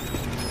way?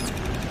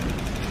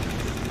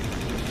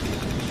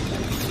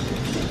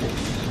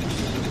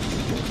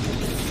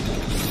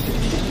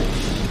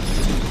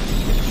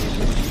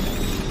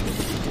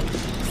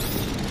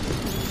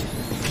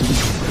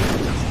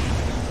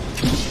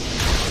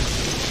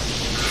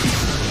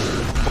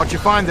 What you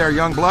find there,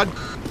 young blood?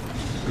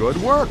 Good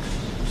work.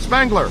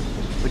 Spangler,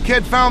 the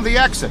kid found the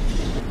exit.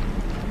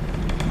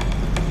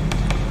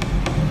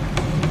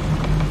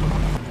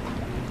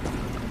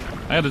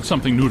 I added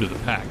something new to the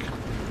pack.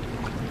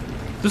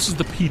 This is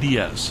the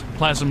PDS,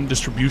 Plasm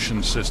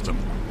Distribution System.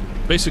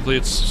 Basically,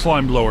 it's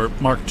Slime Blower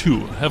Mark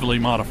II, heavily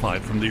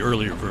modified from the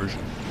earlier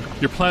version.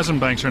 Your plasm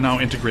banks are now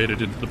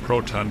integrated into the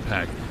proton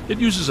pack. It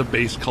uses a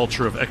base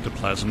culture of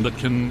ectoplasm that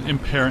can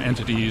impair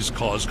entities,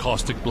 cause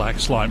caustic black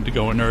slime to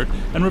go inert,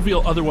 and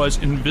reveal otherwise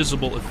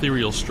invisible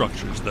ethereal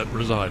structures that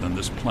reside on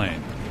this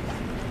plane.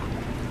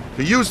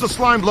 To use the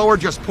slime blower,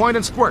 just point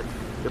and squirt.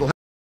 It'll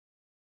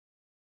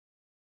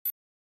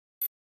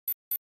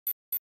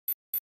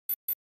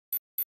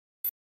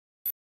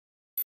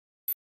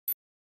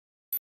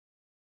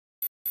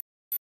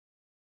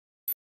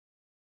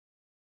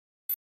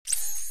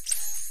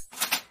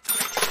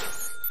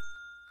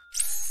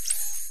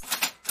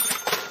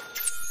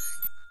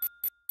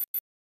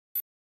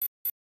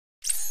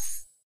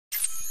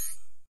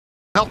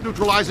help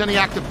neutralize any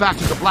active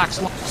batches of black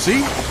slime.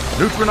 See?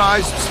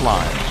 Neutralized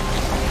slime.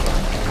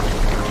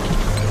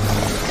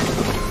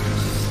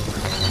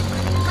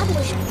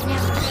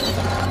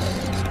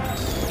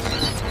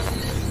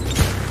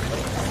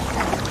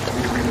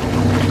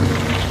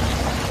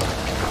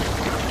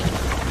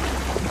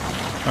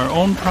 Our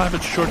own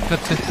private shortcut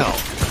to hell.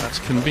 That's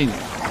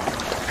convenient.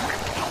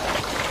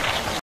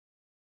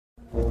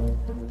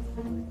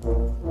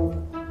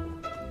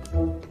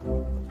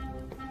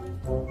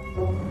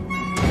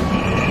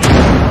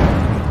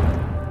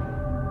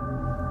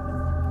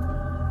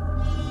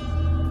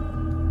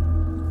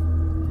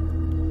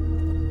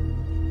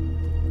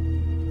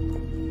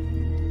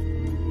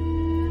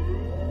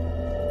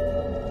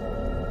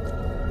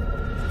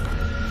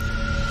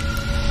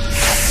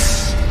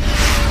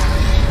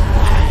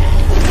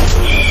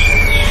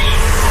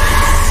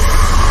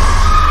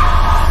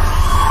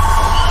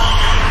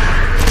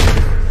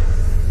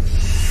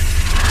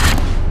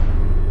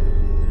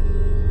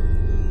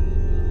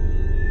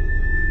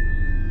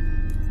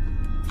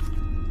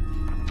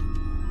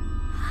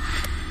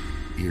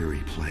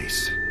 eerie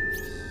place.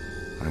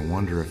 I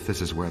wonder if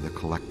this is where the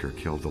collector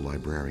killed the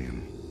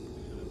librarian.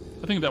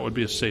 I think that would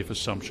be a safe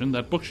assumption.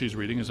 That book she's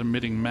reading is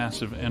emitting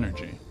massive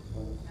energy.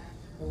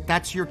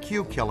 That's your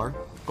cue, killer.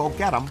 Go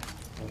get him.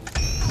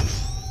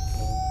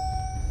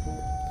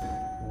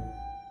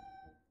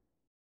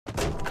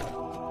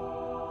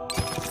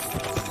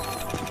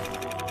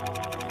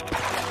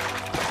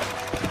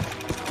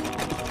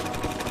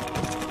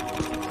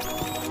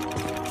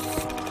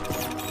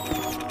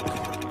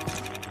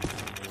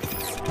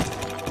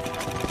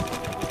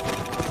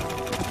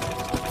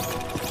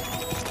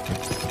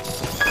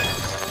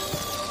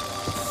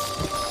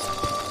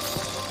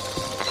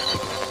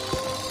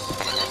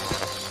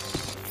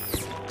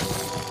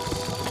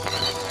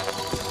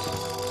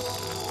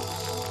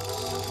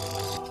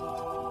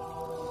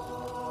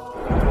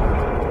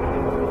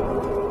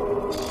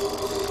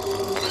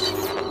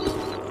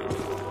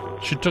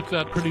 She took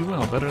that pretty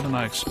well, better than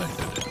I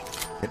expected.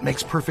 It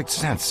makes perfect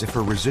sense if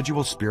her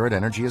residual spirit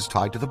energy is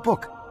tied to the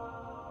book.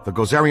 The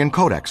Gozerian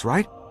Codex,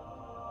 right?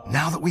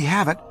 Now that we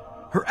have it,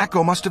 her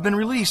echo must have been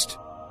released.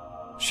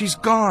 She's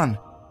gone.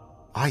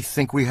 I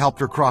think we helped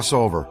her cross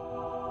over.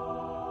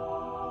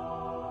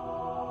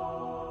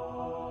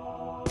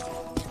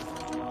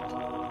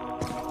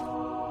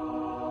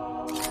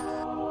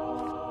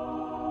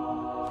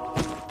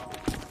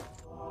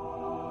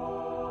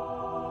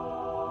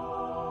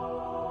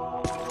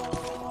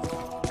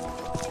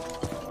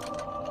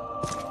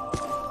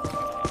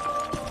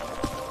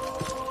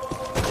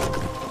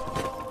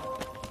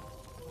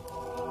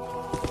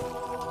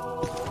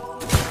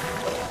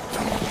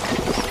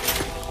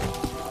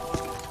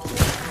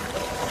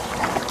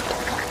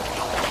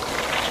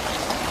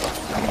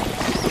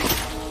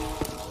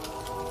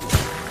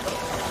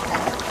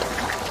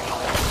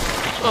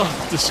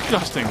 Ugh,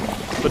 disgusting,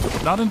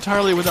 but not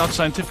entirely without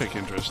scientific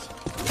interest.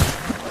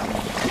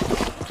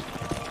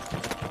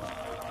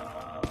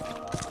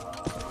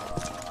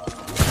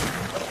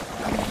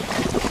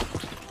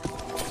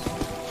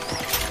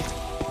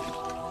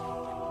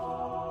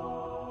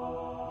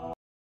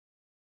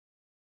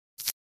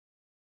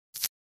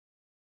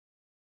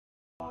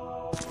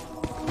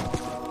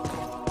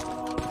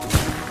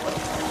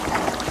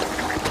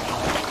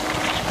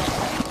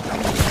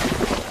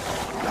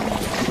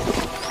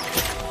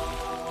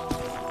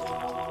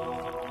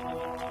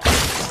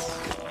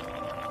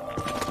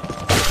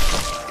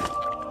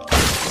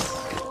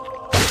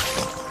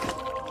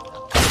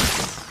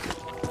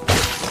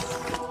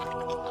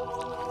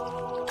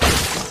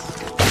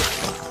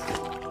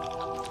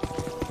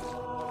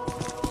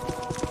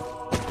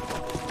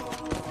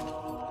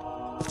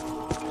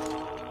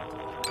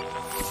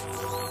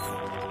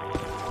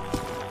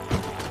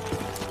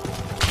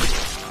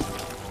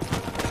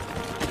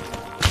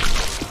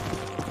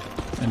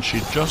 And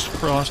she just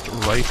crossed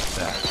right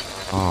back.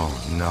 Oh,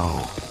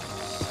 no.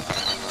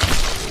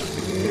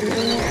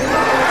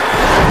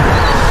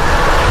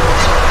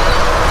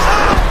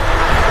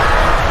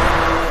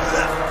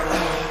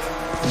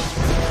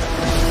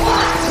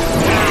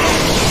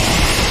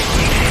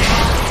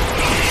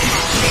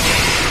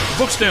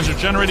 The bookstands are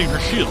generating her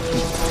shield.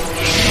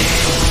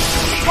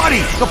 Buddy,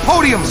 the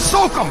podium!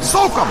 Soak 'em!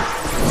 Soak 'em!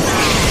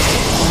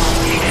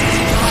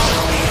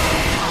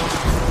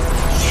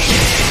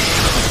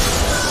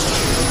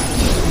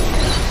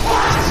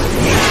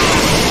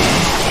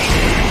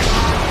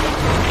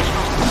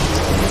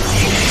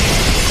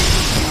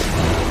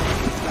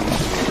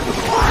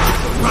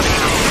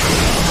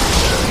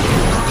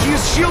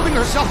 Shielding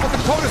herself with the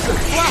codices!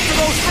 Blast her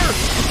those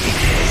first!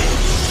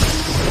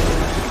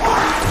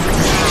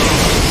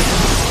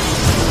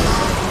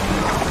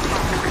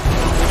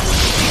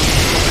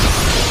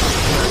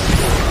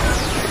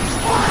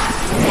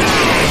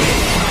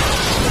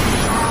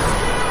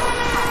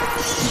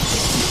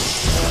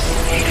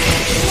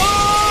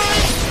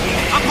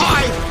 Up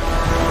high!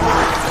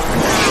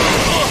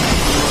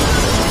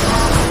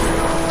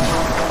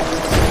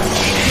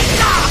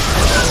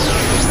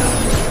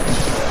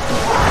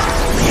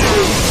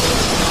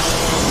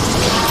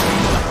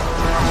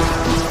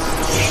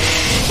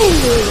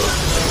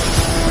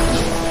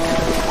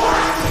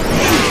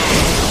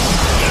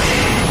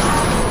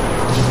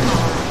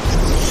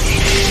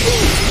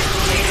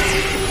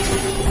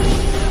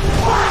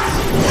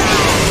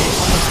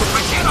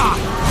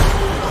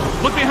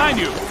 Look behind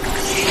you!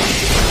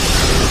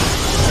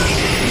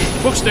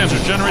 Bookstands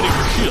are generating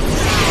her shield.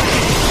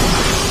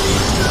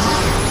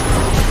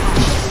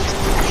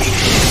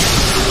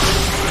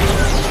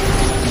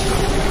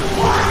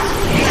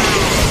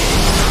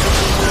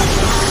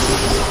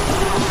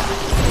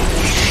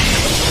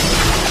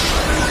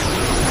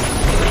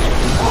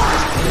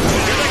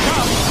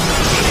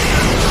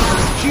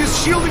 She is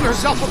shielding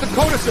herself with the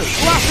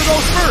codices! Blast her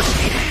those first!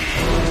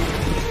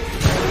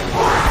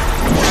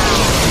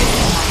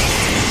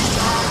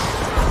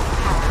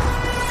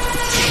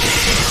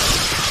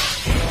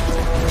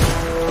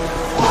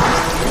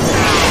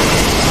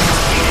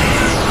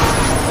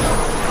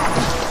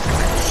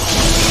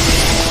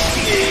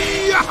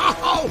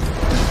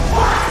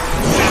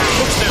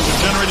 Bookstands are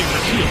generating her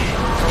shield.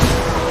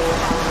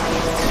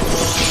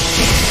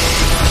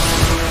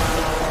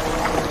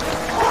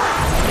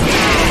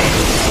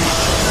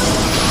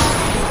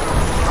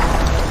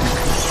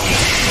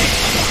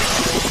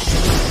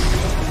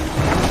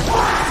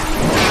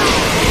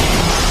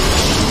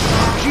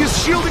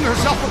 shielding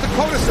herself with the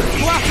codices!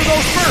 Go after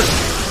those first!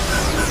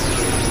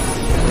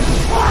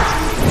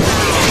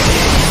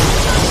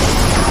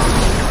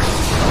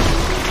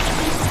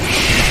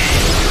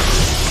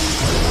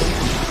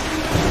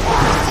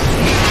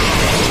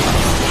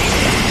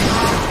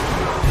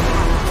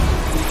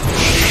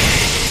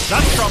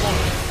 That's trouble.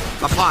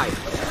 Applied.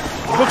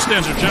 The book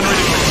stands are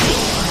generating.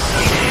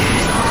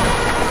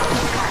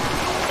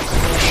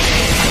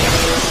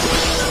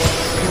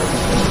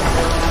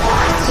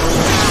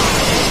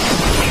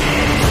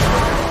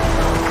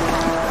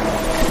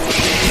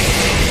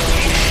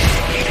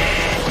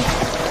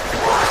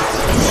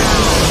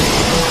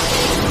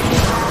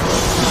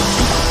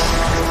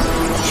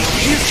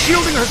 She's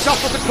shielding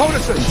herself with the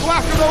codices! Go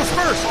after those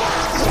first!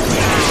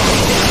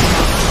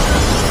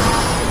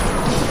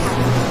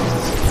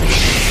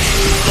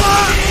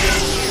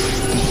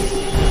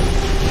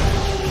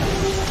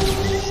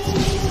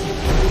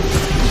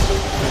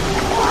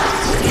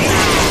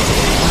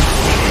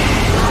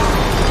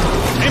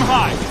 Aim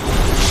high.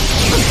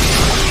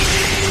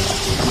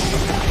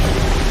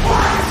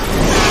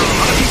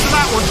 Got a piece of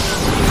that one.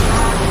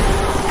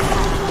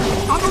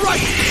 On the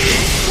right.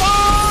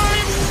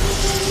 Climb!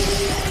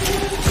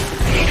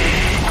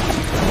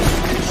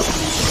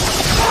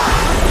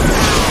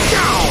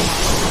 Down!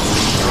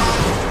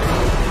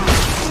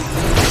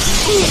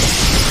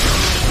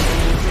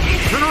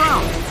 Turn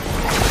around.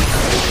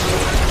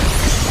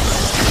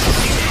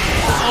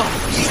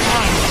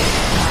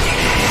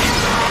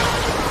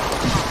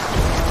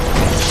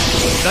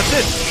 That's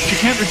it. She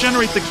can't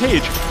regenerate the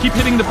cage. Keep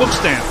hitting the book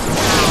stand.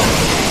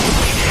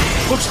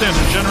 Book stands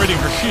are generating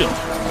her shield.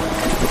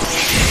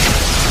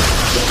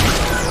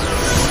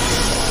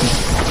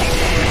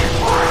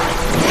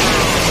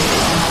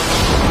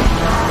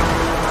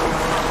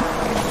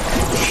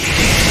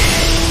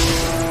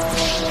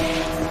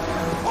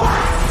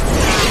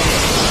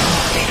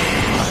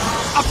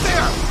 Up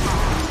there!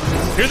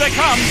 Here they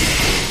come.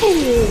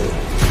 Ooh.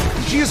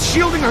 She is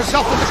shielding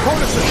herself with the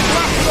codices. Go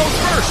after those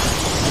first.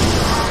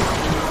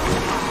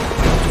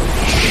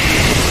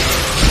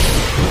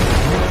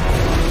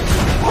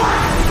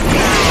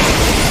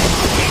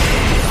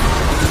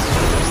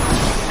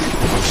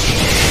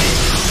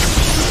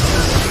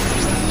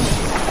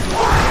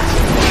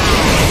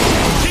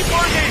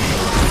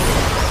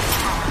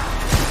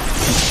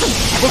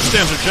 Book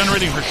stands are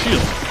generating her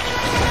shield.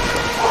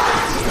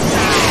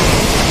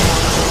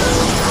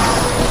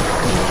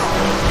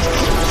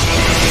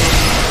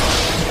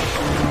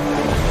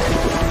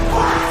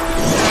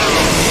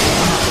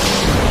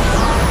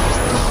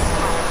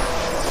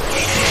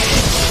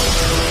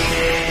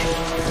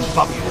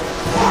 Bobby.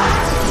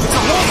 It's a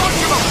whole bunch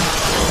of them!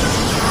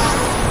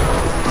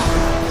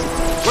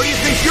 Where do you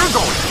think you're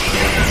going?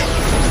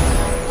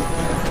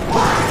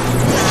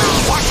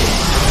 Watch it!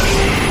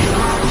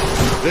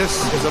 This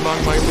is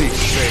among my least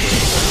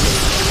favorites.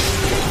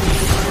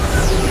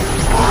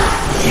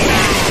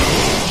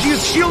 She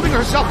is shielding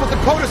herself with the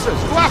codices.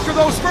 Go after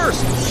those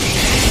first.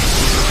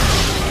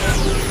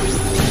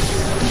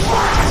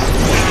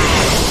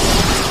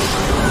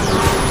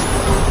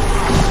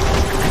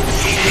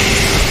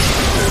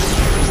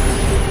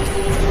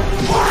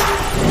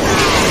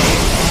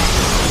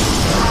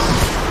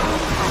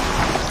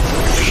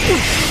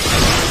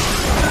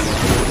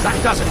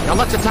 That does it. Now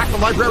let's attack the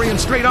librarian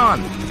straight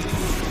on.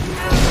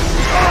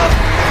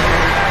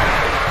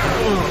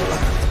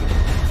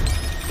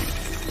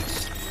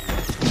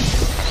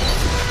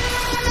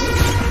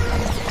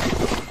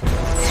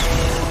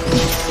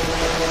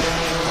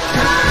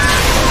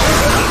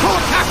 Pull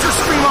a capture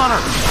stream on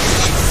her!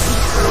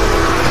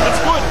 That's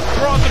good.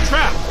 Throw out the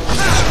trap.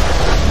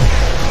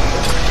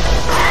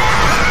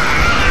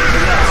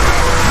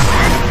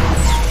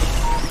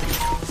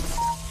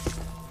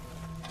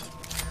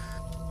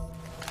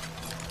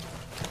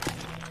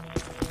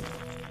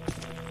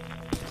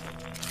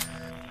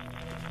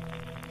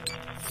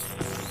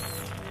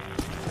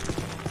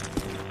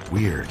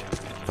 Weird.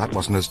 That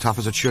wasn't as tough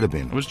as it should have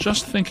been. I was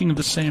just thinking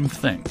the same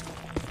thing.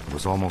 It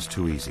was almost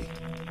too easy.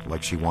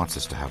 Like she wants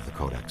us to have the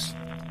codex.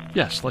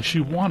 Yes, like she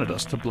wanted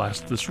us to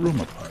blast this room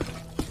apart.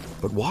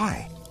 But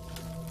why?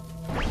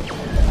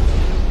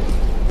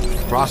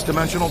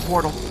 Cross-dimensional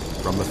portal.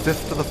 From the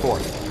 5th to the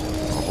 4th.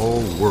 A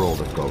whole world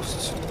of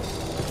ghosts.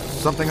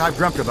 Something I've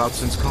dreamt about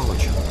since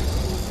college.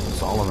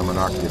 It's all in the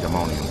Monarchia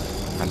Demonium.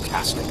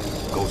 Fantastic.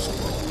 Ghost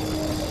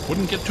world.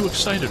 Wouldn't get too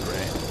excited,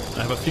 Ray.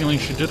 I have a feeling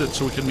she did it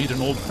so we could meet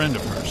an old friend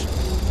of hers.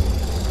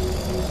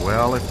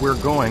 Well, if we're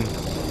going...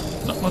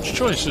 Not much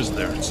choice, is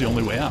there? It's the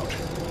only way out.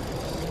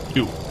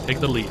 You,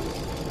 take the lead.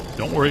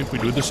 Don't worry, we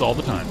do this all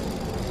the time.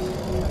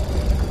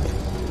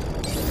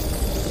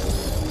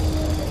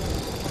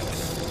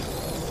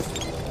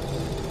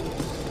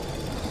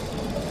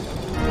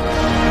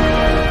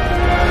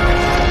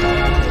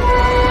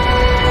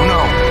 Oh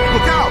no!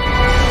 Look out!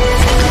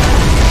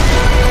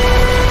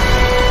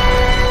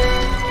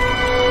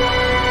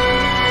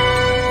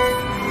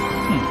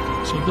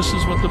 So this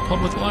is what the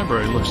public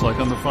library looks like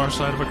on the far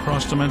side of a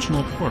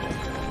cross-dimensional portal.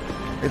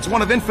 It's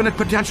one of infinite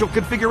potential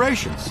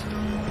configurations.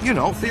 You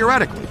know,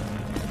 theoretically.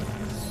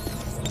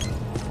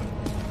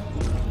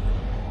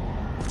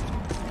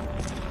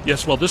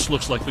 Yes, well, this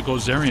looks like the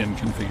Gozerian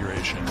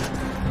configuration.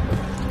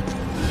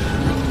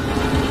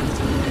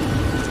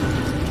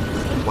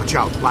 Watch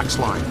out, black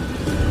slime.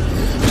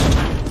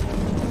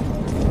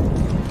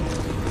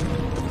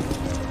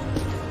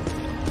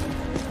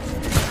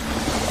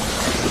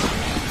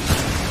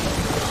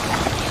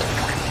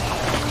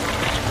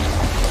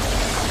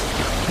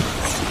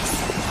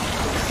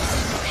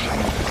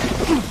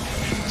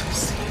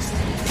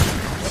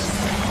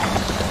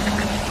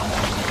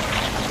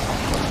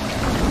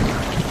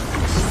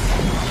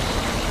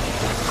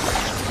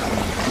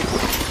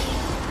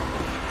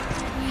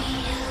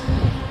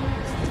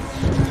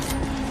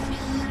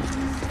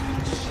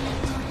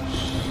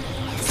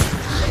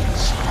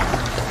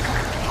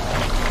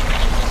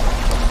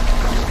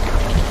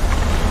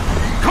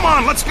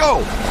 Let's go!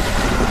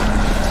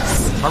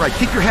 All right,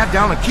 keep your head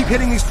down and keep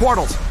hitting these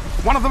portals.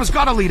 One of them has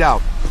got to lead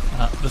out.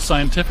 The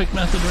scientific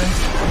method, Ray?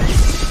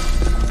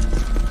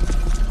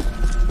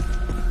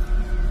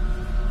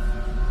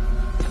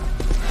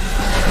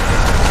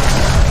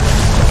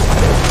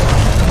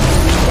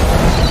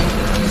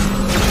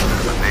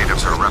 The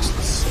natives are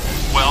restless.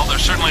 Well, they're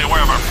certainly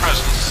aware of our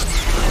presence.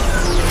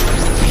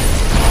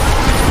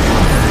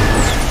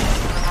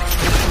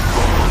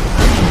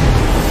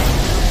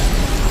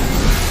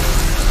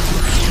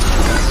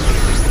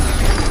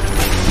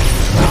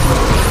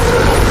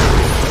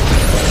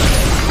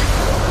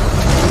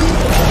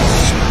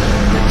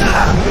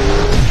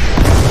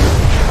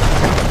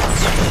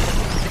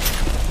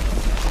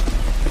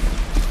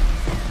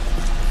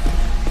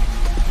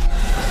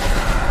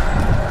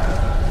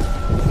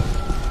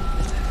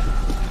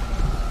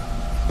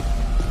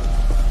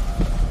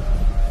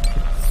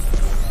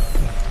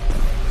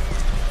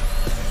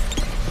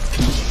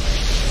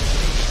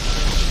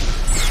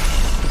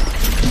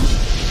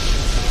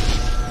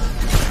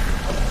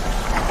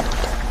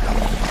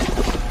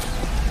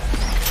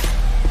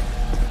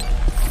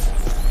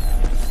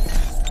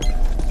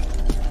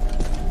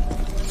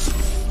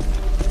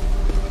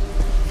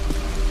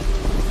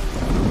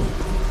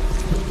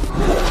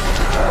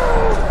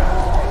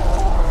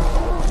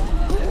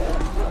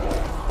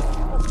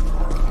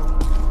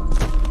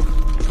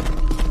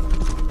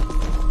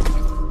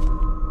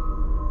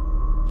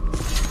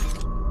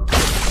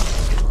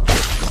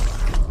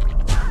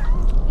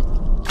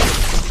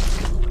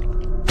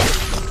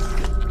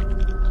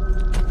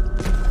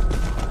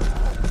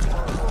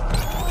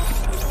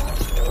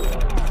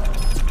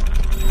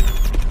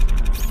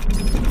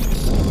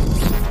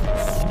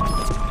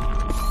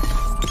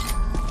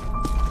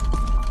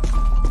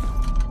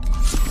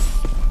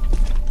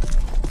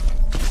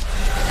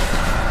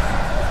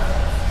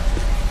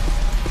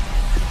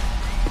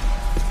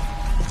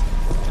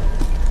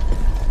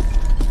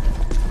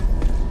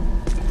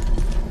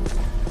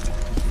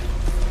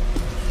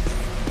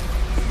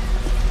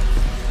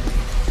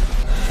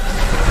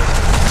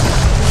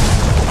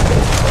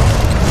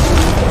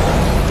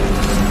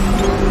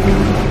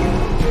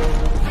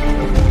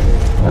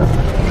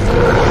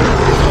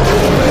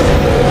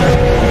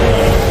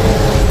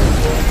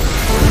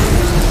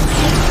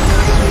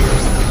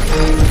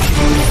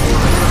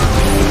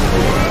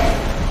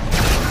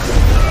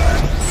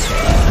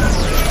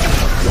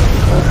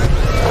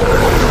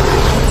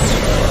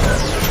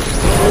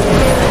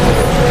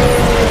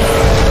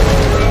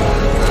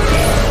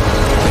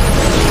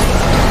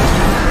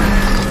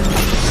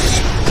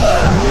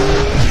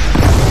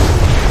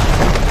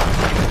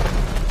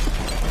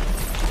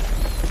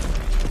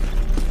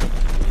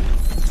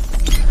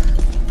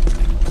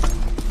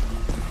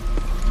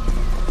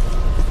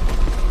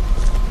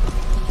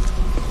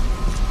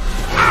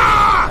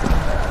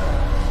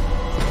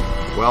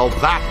 Well,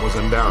 that was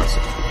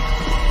embarrassing.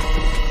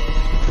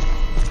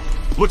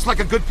 Looks like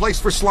a good place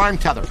for slime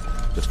tether.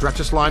 To stretch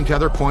a slime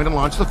tether, point and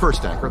launch the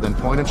first anchor, then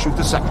point and shoot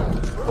the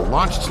second. The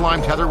launched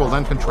slime tether will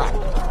then contract.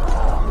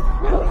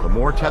 The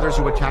more tethers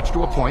you attach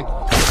to a point,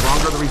 the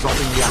stronger the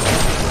resulting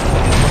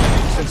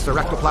reaction. Since their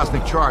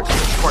ectoplasmic charge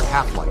has a short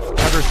half-life,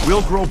 tethers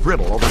will grow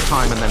brittle over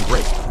time and then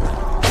break.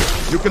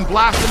 You can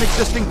blast an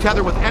existing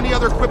tether with any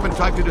other equipment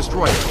type to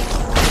destroy it.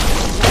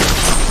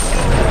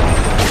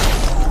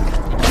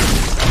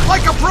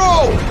 Like a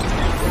pro!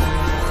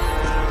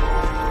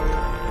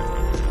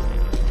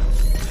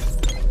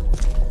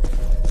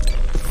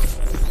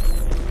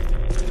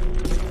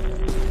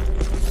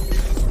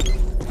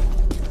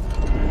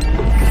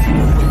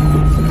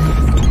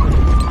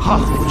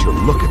 Would you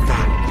look at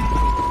that?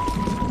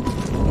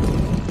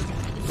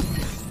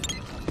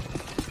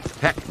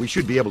 Heck, we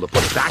should be able to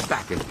put that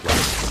back into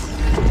place.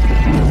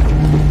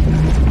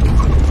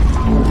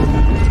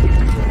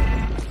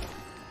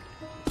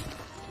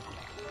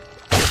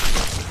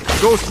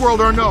 Ghost world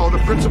or no, the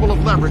principle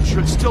of leverage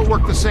should still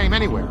work the same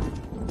anywhere.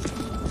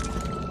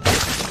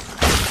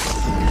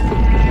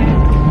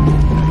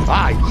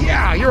 Ah,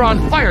 yeah, you're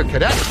on fire,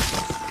 cadet.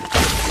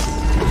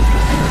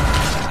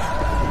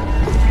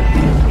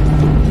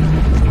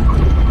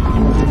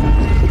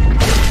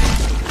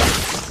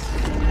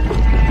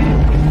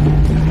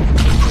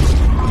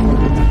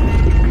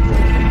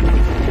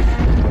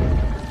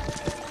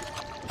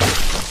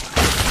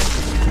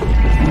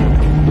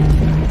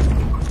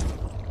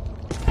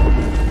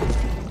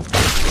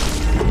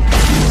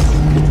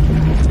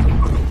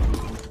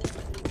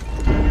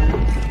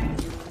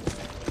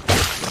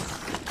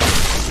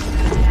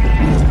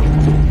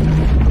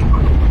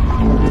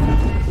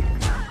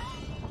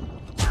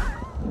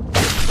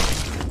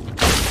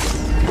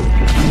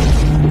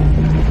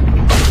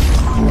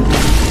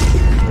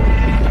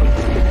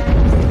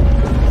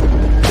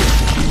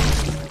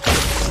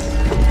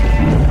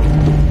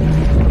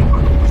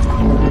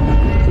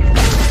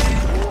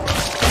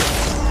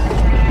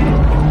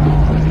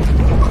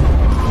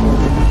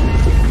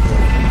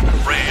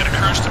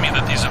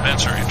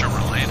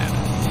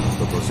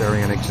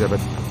 Gozerian exhibit,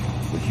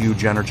 the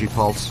huge energy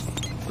pulse,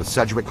 the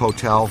Sedgwick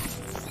Hotel,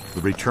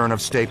 the return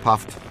of Stay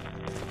Puft.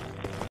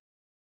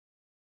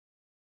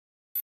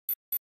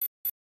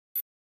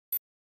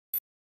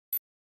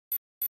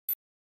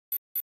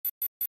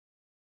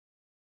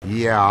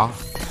 Yeah.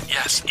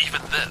 Yes,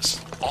 even this,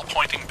 all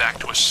pointing back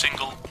to a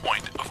single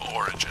point of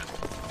origin.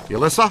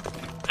 Alyssa?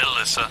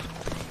 Alyssa.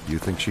 You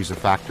think she's a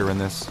factor in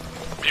this?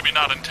 Maybe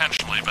not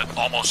intentionally, but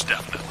almost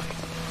definitely.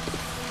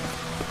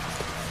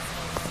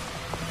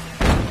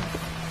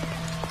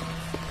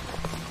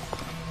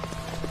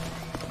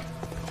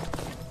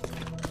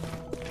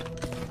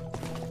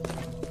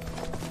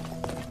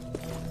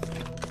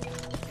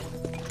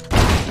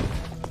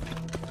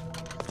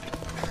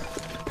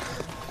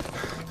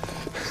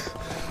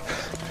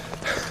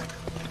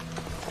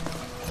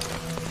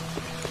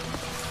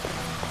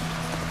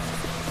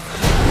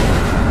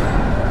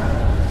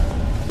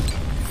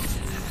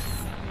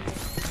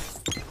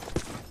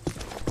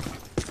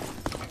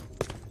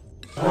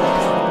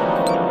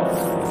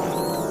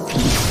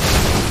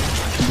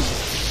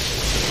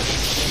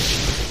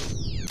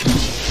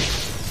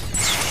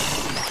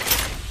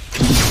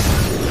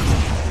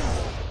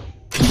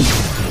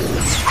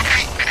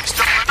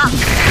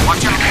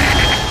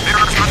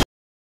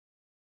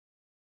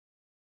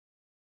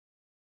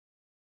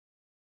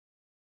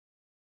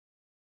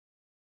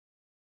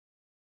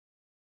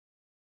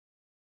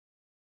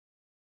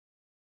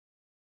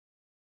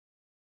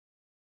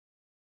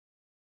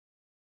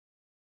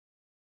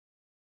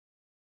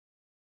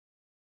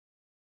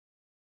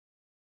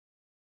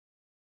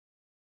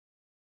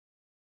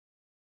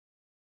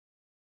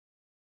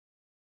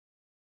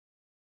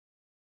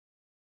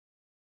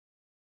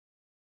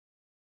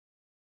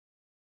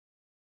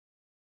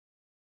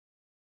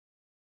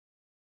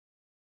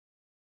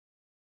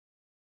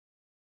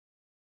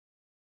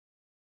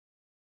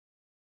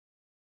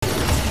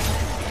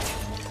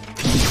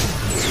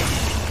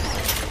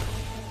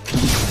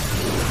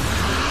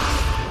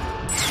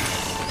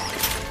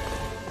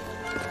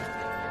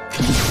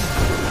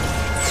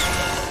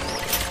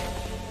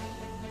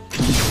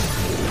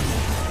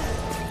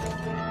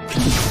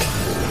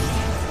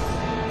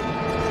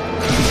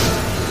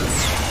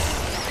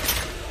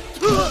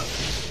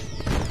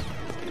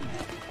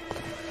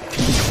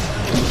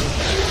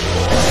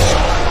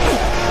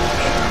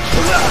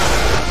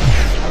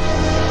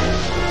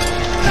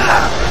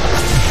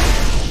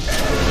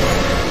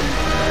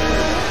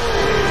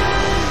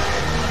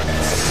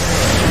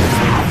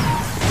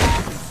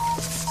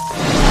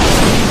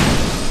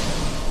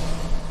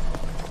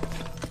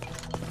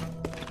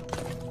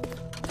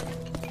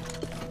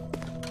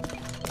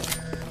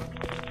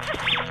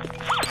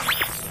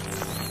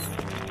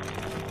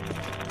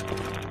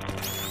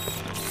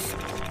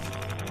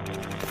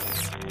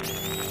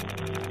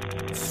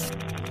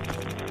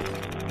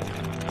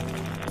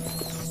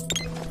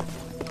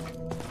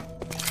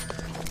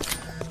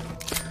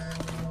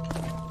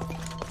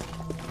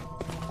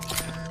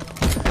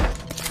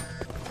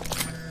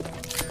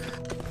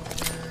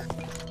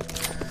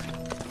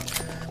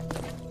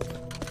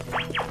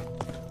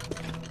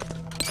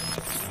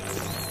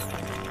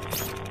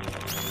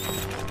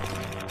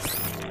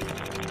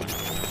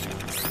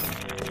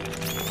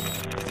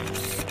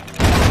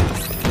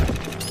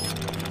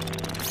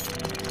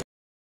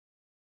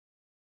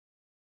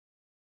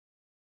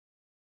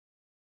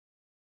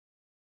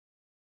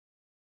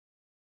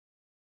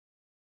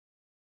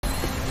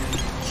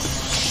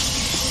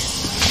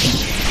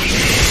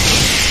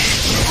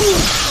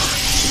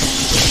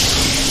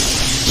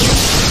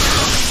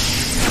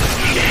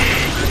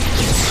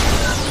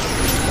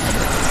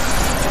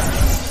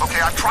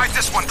 Tried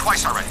this one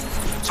twice already,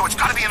 so it's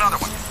gotta be another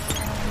one.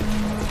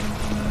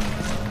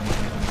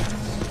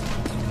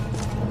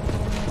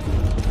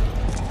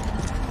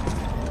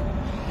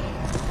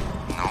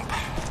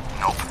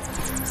 Nope.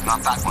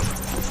 Not that one.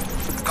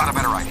 I've got a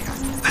better idea.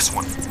 This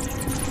one.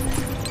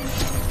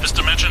 This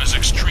dimension is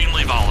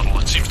extremely volatile.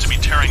 It seems to be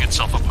tearing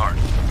itself apart.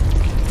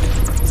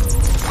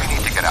 We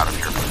need to get out of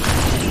here.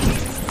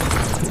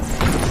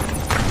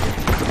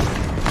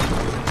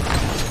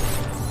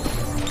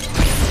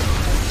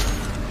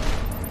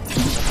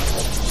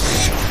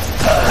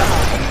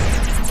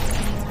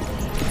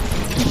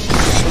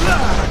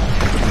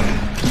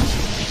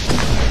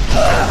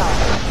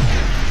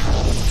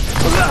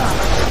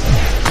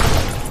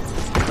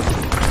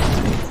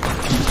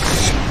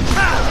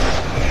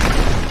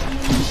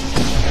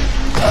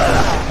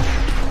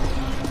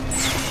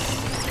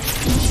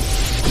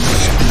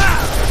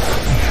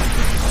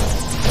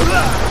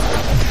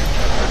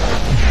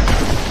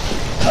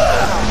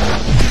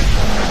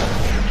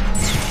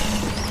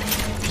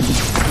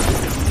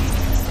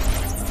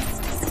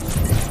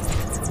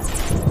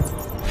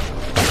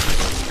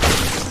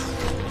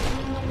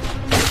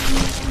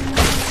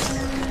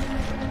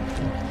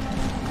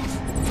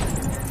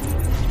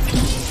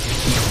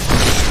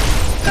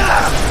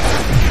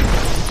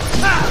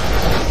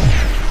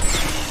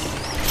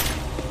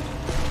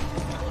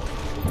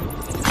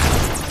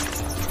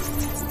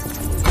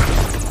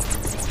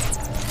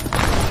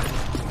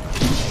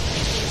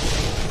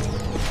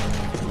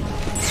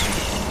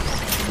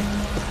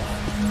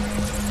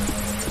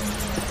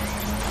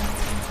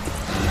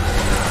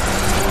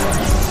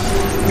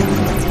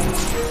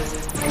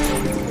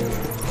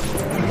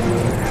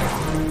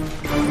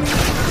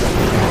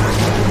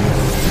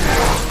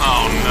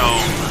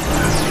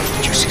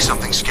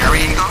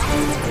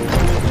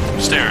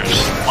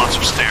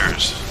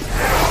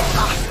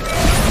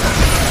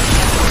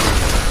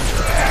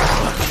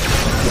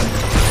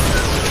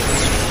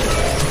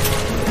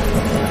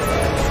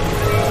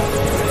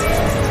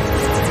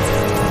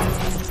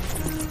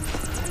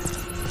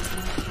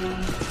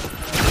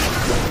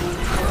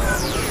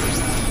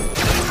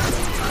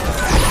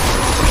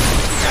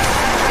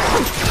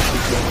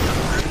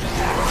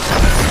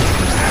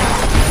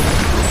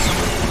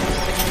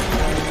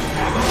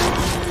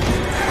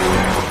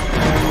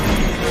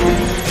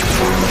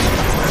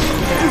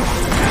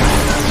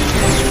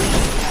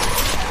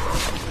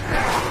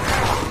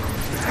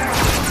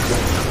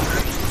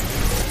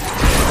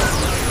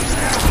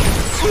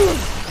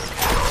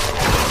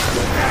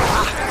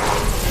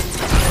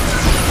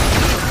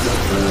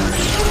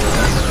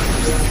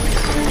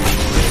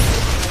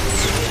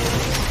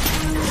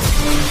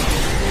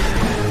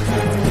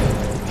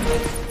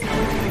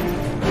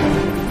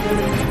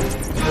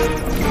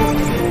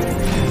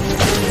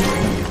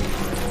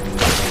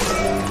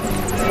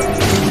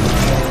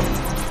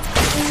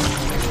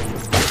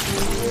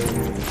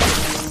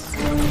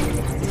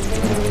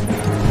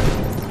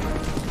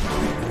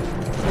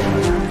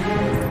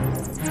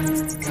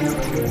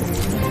 The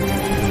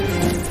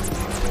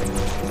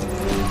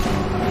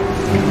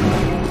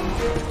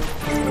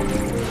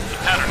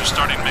pattern is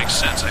starting to make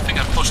sense. I think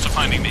I'm close to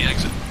finding the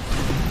exit.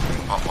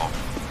 Uh-oh.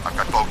 I've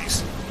got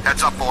bogeys.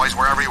 Heads up, boys,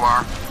 wherever you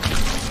are.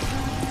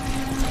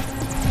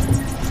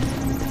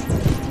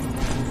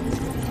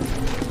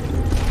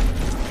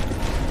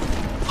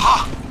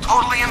 Ha!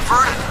 Totally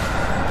inverted.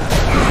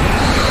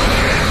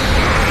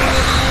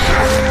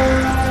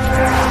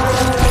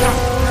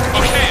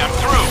 Okay, I'm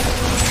through.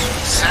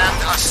 Send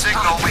a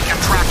signal we can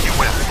track you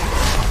with.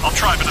 I'll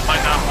try, but it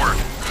might not work.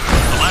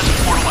 The last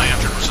portal I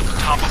entered was at the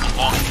top of a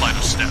long flight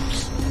of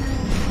steps.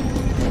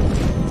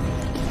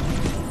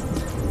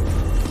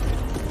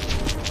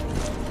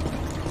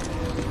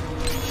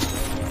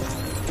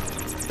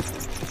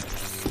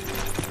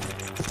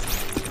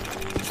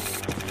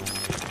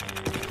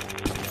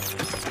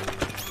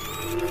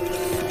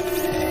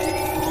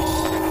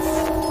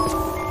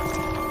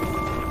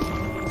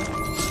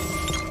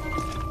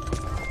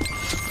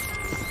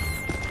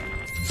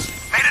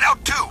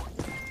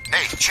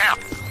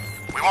 Champ,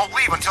 we won't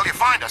leave until you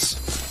find us.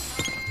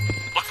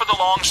 Look for the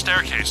long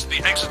staircase.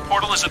 The exit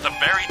portal is at the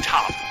very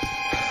top.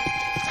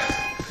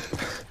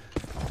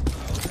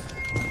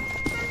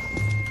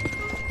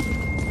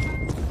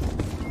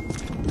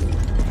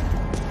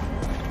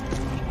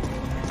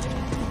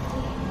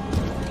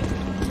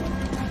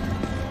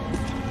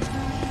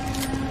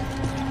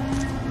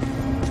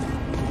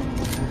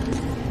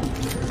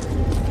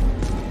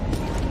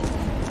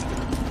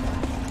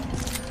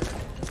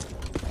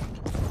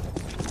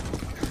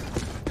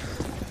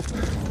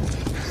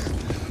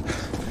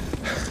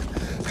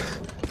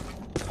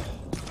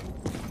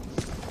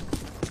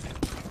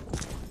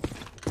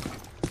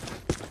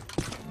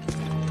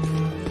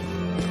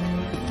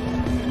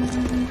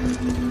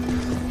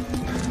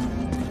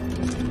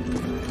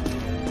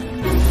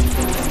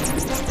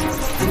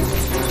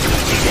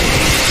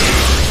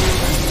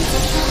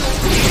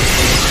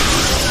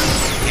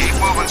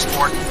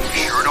 Sport.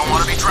 Sure don't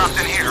want to be trapped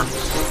in here.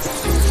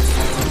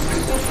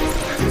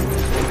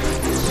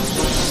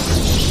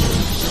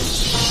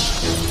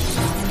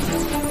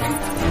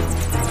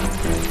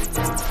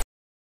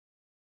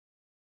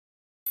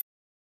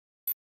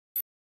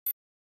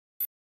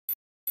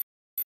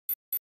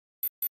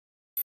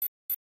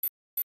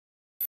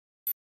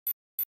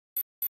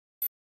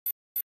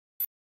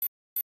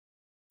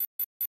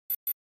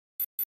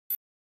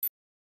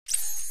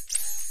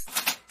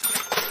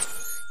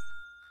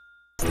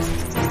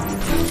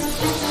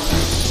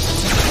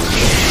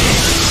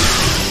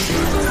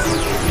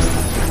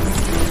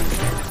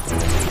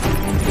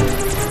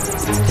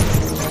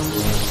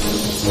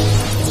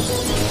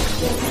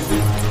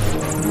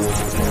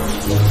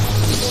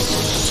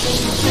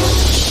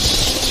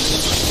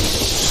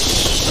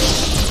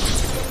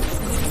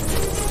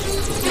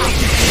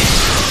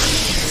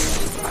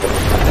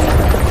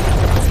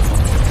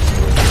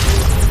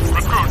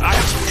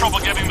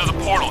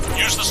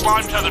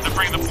 slime tether to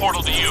bring the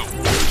portal to you.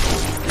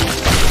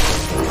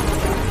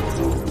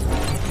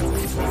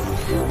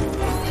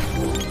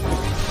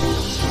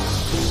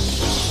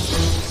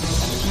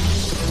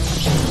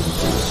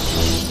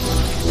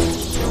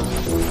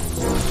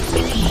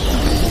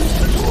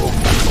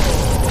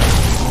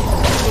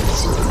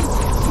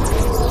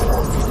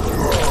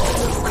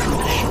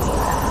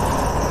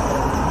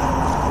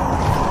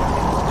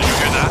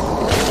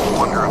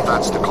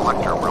 That's the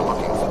collector we're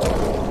looking for.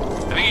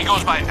 I think he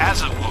goes by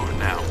Acid Lord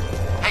now.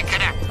 Hey,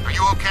 Cadet, are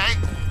you okay?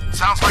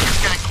 Sounds like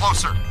it's getting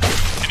closer.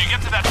 Can you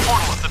get to that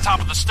portal at the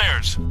top of the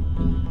stairs?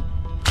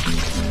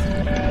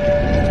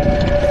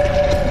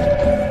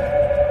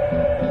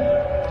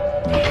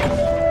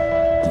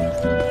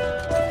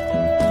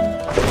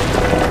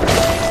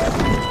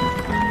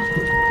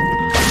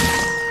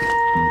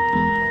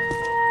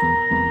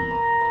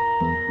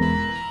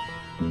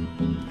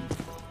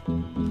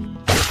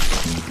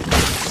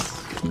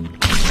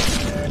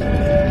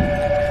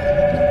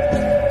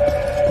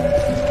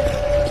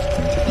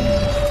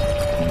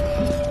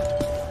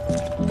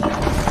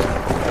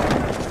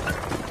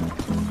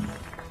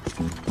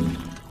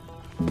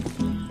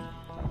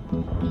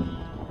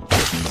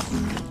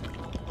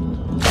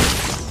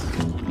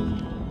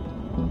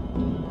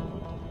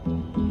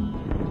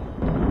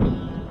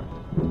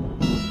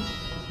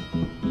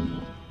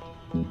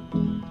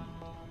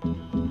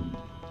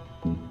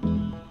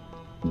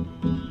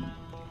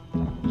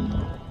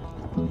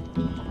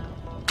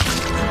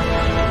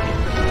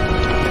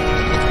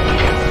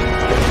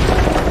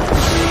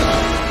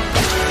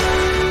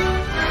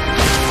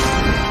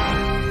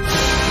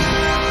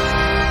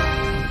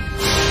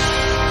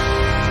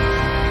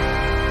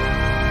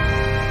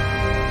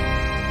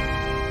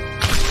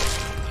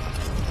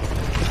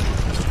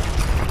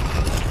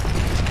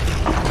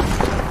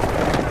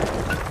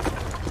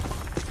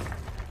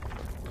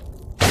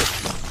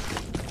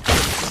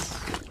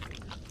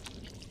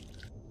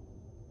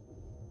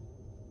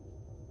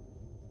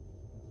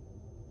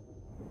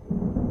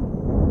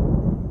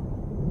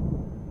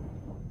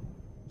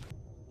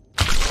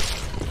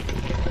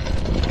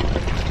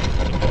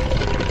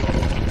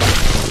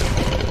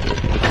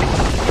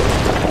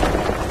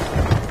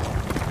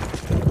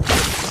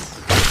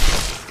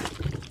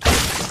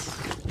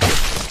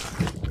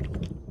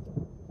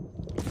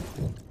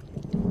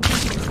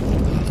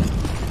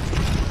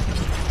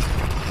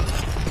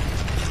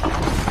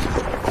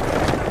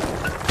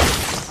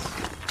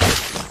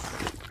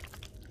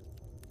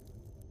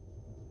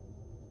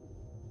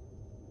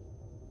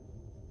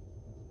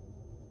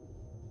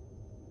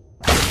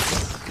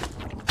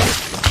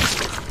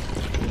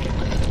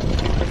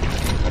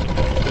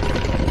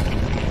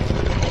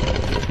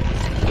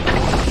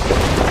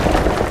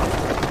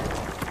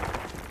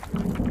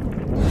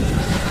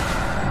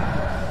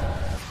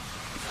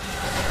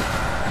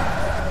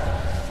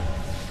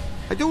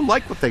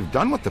 like what they've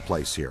done with the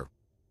place here.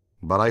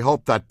 But I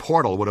hope that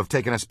portal would have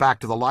taken us back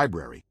to the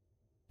library.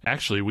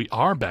 Actually, we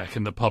are back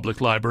in the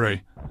public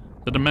library.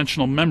 The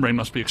dimensional membrane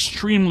must be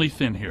extremely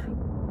thin here.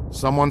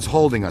 Someone's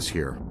holding us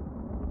here.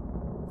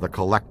 The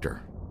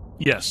Collector.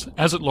 Yes,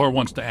 Azetlor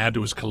wants to add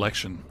to his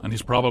collection, and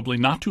he's probably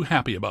not too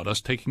happy about us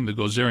taking the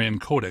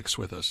Gozerian Codex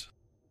with us.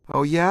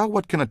 Oh yeah?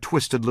 What can a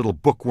twisted little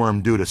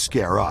bookworm do to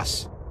scare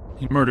us?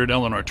 He murdered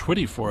Eleanor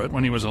Twitty for it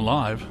when he was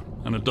alive,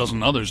 and a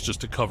dozen others just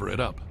to cover it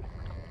up.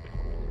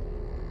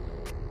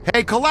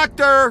 Hey,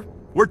 Collector!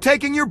 We're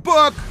taking your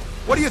book!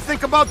 What do you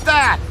think about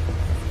that?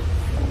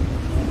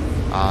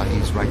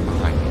 He's right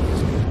behind me,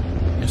 isn't he?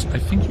 Yes, I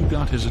think you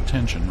got his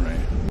attention, Ray.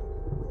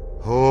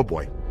 Oh,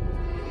 boy.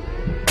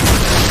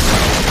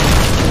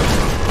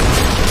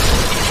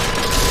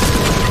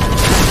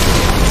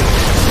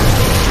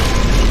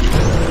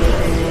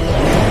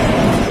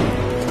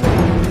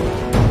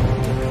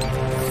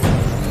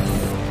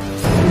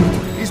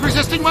 He's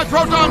resisting my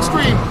proton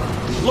stream!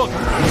 Look,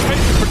 his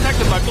face is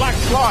protected by black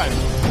slime.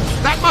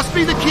 That must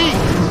be the key!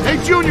 Hey,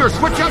 Junior,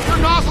 switch out your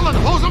nozzle and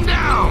hose him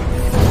down!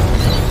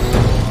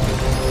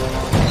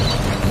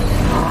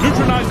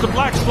 Neutralize the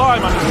black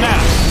slime on his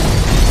mask.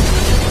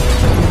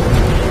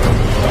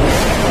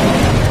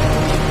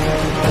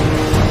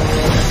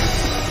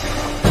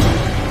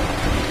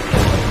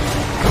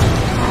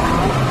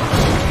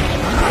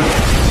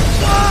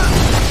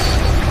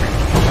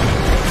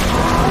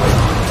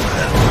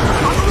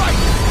 On the right!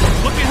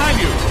 Look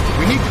behind you.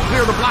 We need to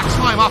clear the black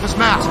slime off his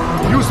mask.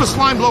 Use the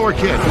slime blower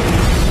kit.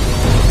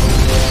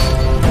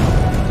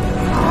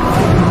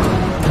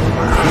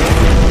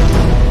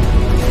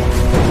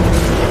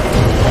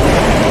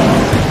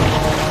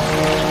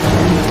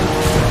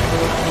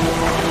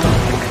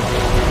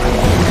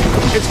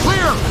 It's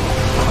clear!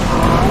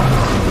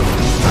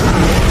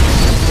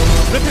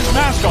 Rip his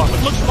mask off.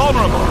 It looks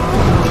vulnerable.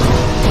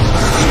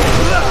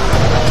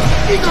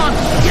 Egon!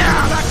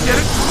 Yeah, that did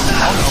it!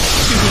 Oh no.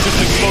 I think we just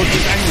exposed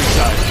his angry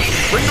side.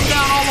 Bring him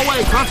down all the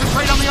way.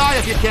 Concentrate on the eye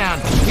if you can.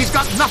 He's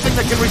got nothing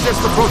that can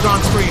resist the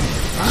proton stream.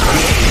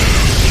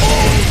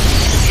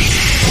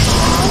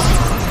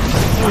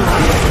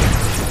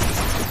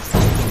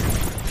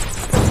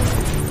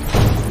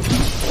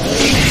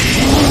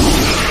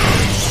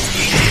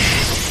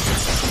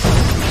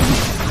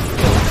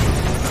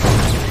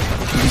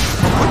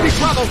 Would be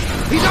trouble.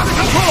 He's under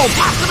control.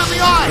 Blast him in the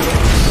eye.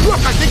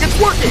 Look, I think it's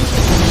working.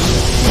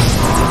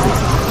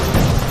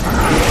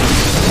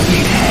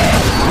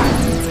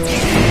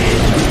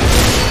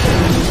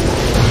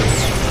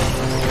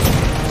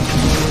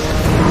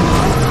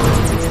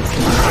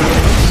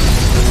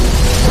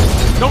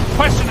 Don't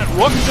question it,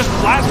 Rook. Just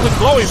blast the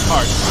glowing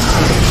part.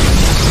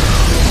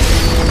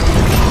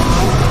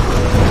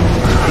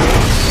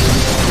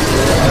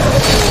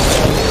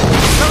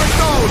 There it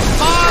goes.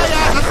 Bye,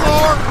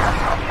 Azetlor.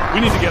 We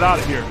need to get out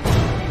of here.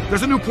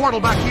 There's a new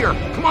portal back here.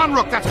 Come on,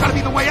 Rook. That's got to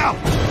be the way out.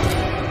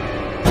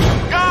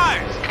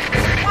 Guys!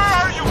 Where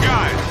are you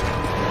guys?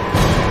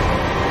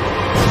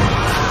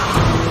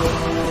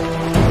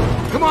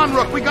 Come on,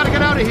 Rook. We got to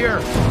get out of here.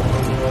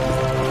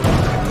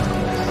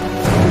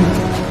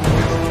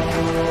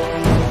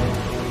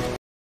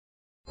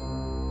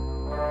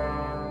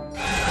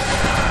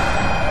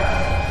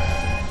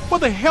 Where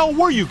the hell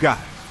were you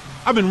guys?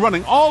 I've been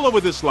running all over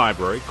this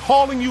library,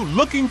 calling you,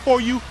 looking for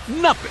you,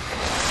 nothing.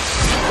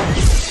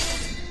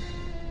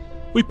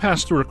 We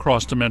passed through a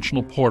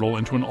cross-dimensional portal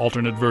into an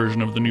alternate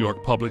version of the New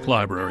York Public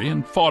Library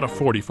and fought a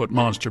 40-foot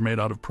monster made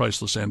out of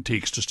priceless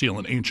antiques to steal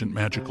an ancient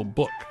magical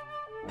book.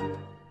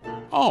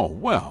 Oh,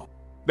 well,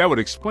 that would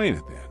explain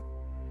it then.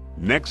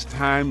 Next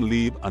time,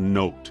 leave a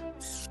note.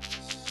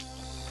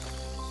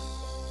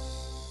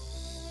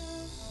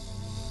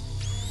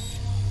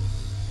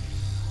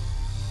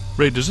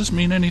 Ray, does this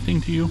mean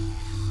anything to you?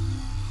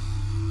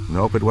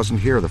 Nope, it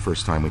wasn't here the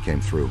first time we came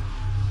through.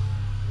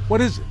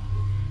 What is it?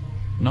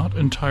 Not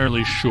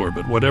entirely sure,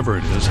 but whatever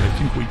it is, I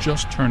think we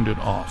just turned it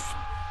off.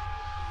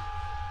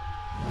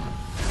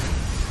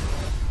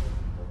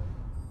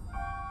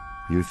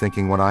 You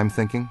thinking what I'm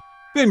thinking?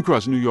 Thin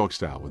crust New York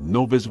style with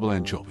no visible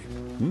anchovy.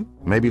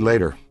 Maybe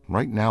later.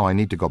 Right now I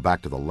need to go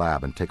back to the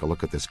lab and take a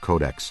look at this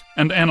codex.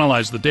 And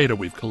analyze the data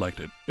we've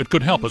collected. It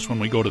could help us when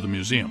we go to the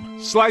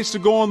museum. Slice to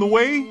go on the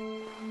way?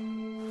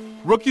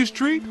 Rookie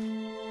Street?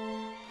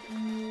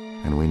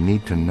 And we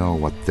need to know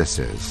what this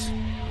is.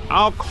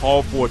 I'll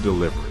call for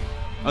delivery.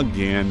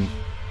 Again.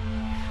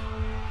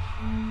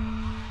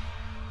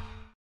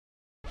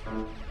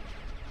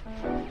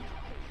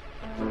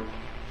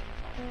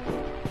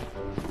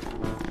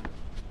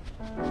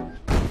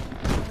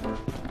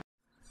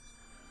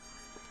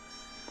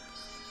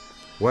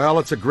 Well,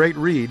 it's a great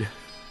read,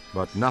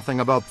 but nothing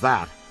about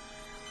that.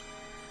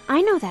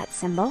 I know that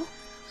symbol.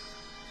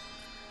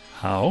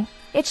 How?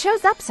 It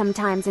shows up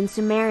sometimes in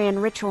Sumerian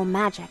ritual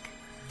magic.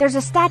 There's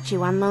a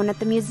statue on loan at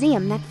the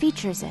museum that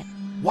features it.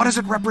 What does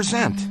it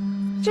represent?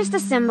 Just a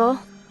symbol.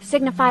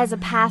 Signifies a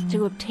path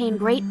to obtain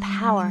great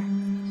power.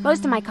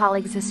 Most of my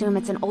colleagues assume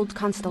it's an old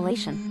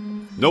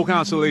constellation. No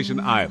constellation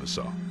I ever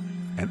saw.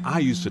 and I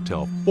used to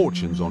tell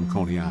fortunes on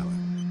Coney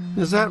Island.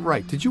 Is that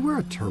right? Did you wear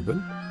a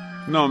turban?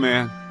 No,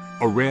 man.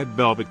 A red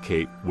velvet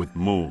cape with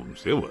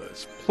moons. It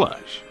was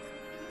plush.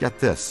 Get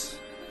this.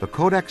 The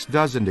Codex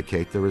does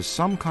indicate there is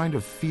some kind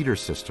of feeder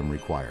system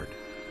required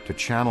to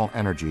channel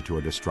energy to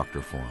a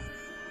destructor form.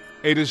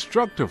 A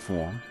destructor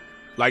form?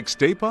 Like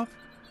Stay Puft?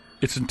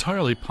 It's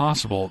entirely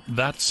possible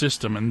that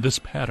system and this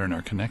pattern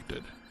are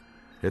connected.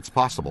 It's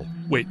possible.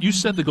 Wait, you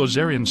said the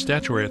Gozerian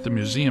statuary at the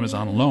museum is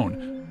on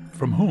loan.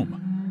 From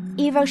whom?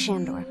 Ivo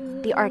Shandor,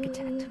 the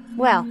architect.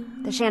 Well,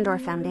 the Shandor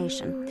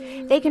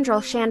Foundation. They control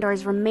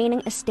Shandor's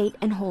remaining estate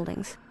and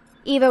holdings.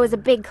 Ivo is a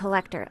big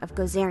collector of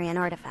Gozerian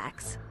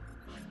artifacts.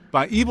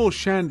 By Ivo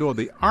Shandor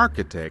the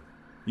architect,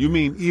 you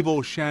mean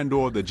Ivo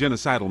Shandor the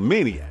genocidal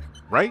maniac,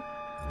 right?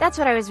 That's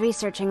what I was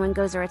researching when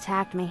Gozer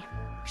attacked me.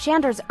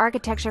 Shandor's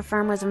architecture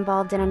firm was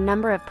involved in a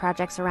number of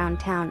projects around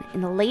town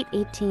in the late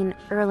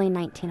early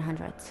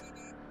 1900s.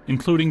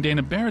 Including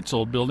Dana Barrett's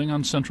old building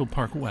on Central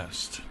Park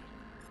West.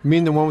 You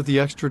mean the one with the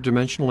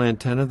extra-dimensional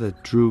antenna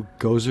that drew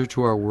Gozer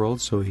to our world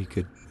so he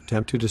could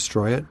attempt to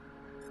destroy it?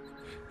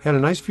 Had a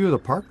nice view of the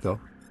park, though.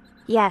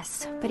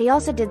 Yes, but he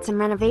also did some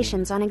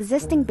renovations on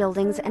existing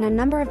buildings and a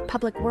number of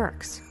public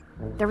works.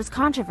 There was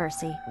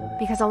controversy,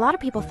 because a lot of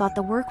people thought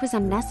the work was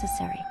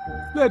unnecessary.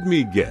 Let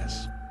me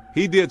guess.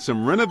 He did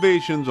some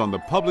renovations on the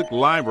public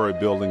library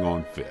building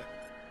on Fifth.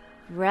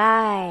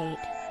 Right.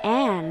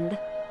 And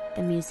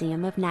the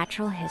Museum of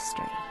Natural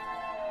History.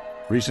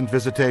 Recent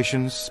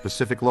visitations,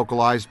 specific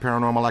localized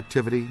paranormal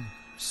activity,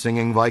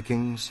 singing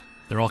Vikings.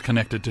 They're all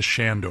connected to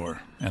Shandor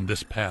and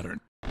this pattern.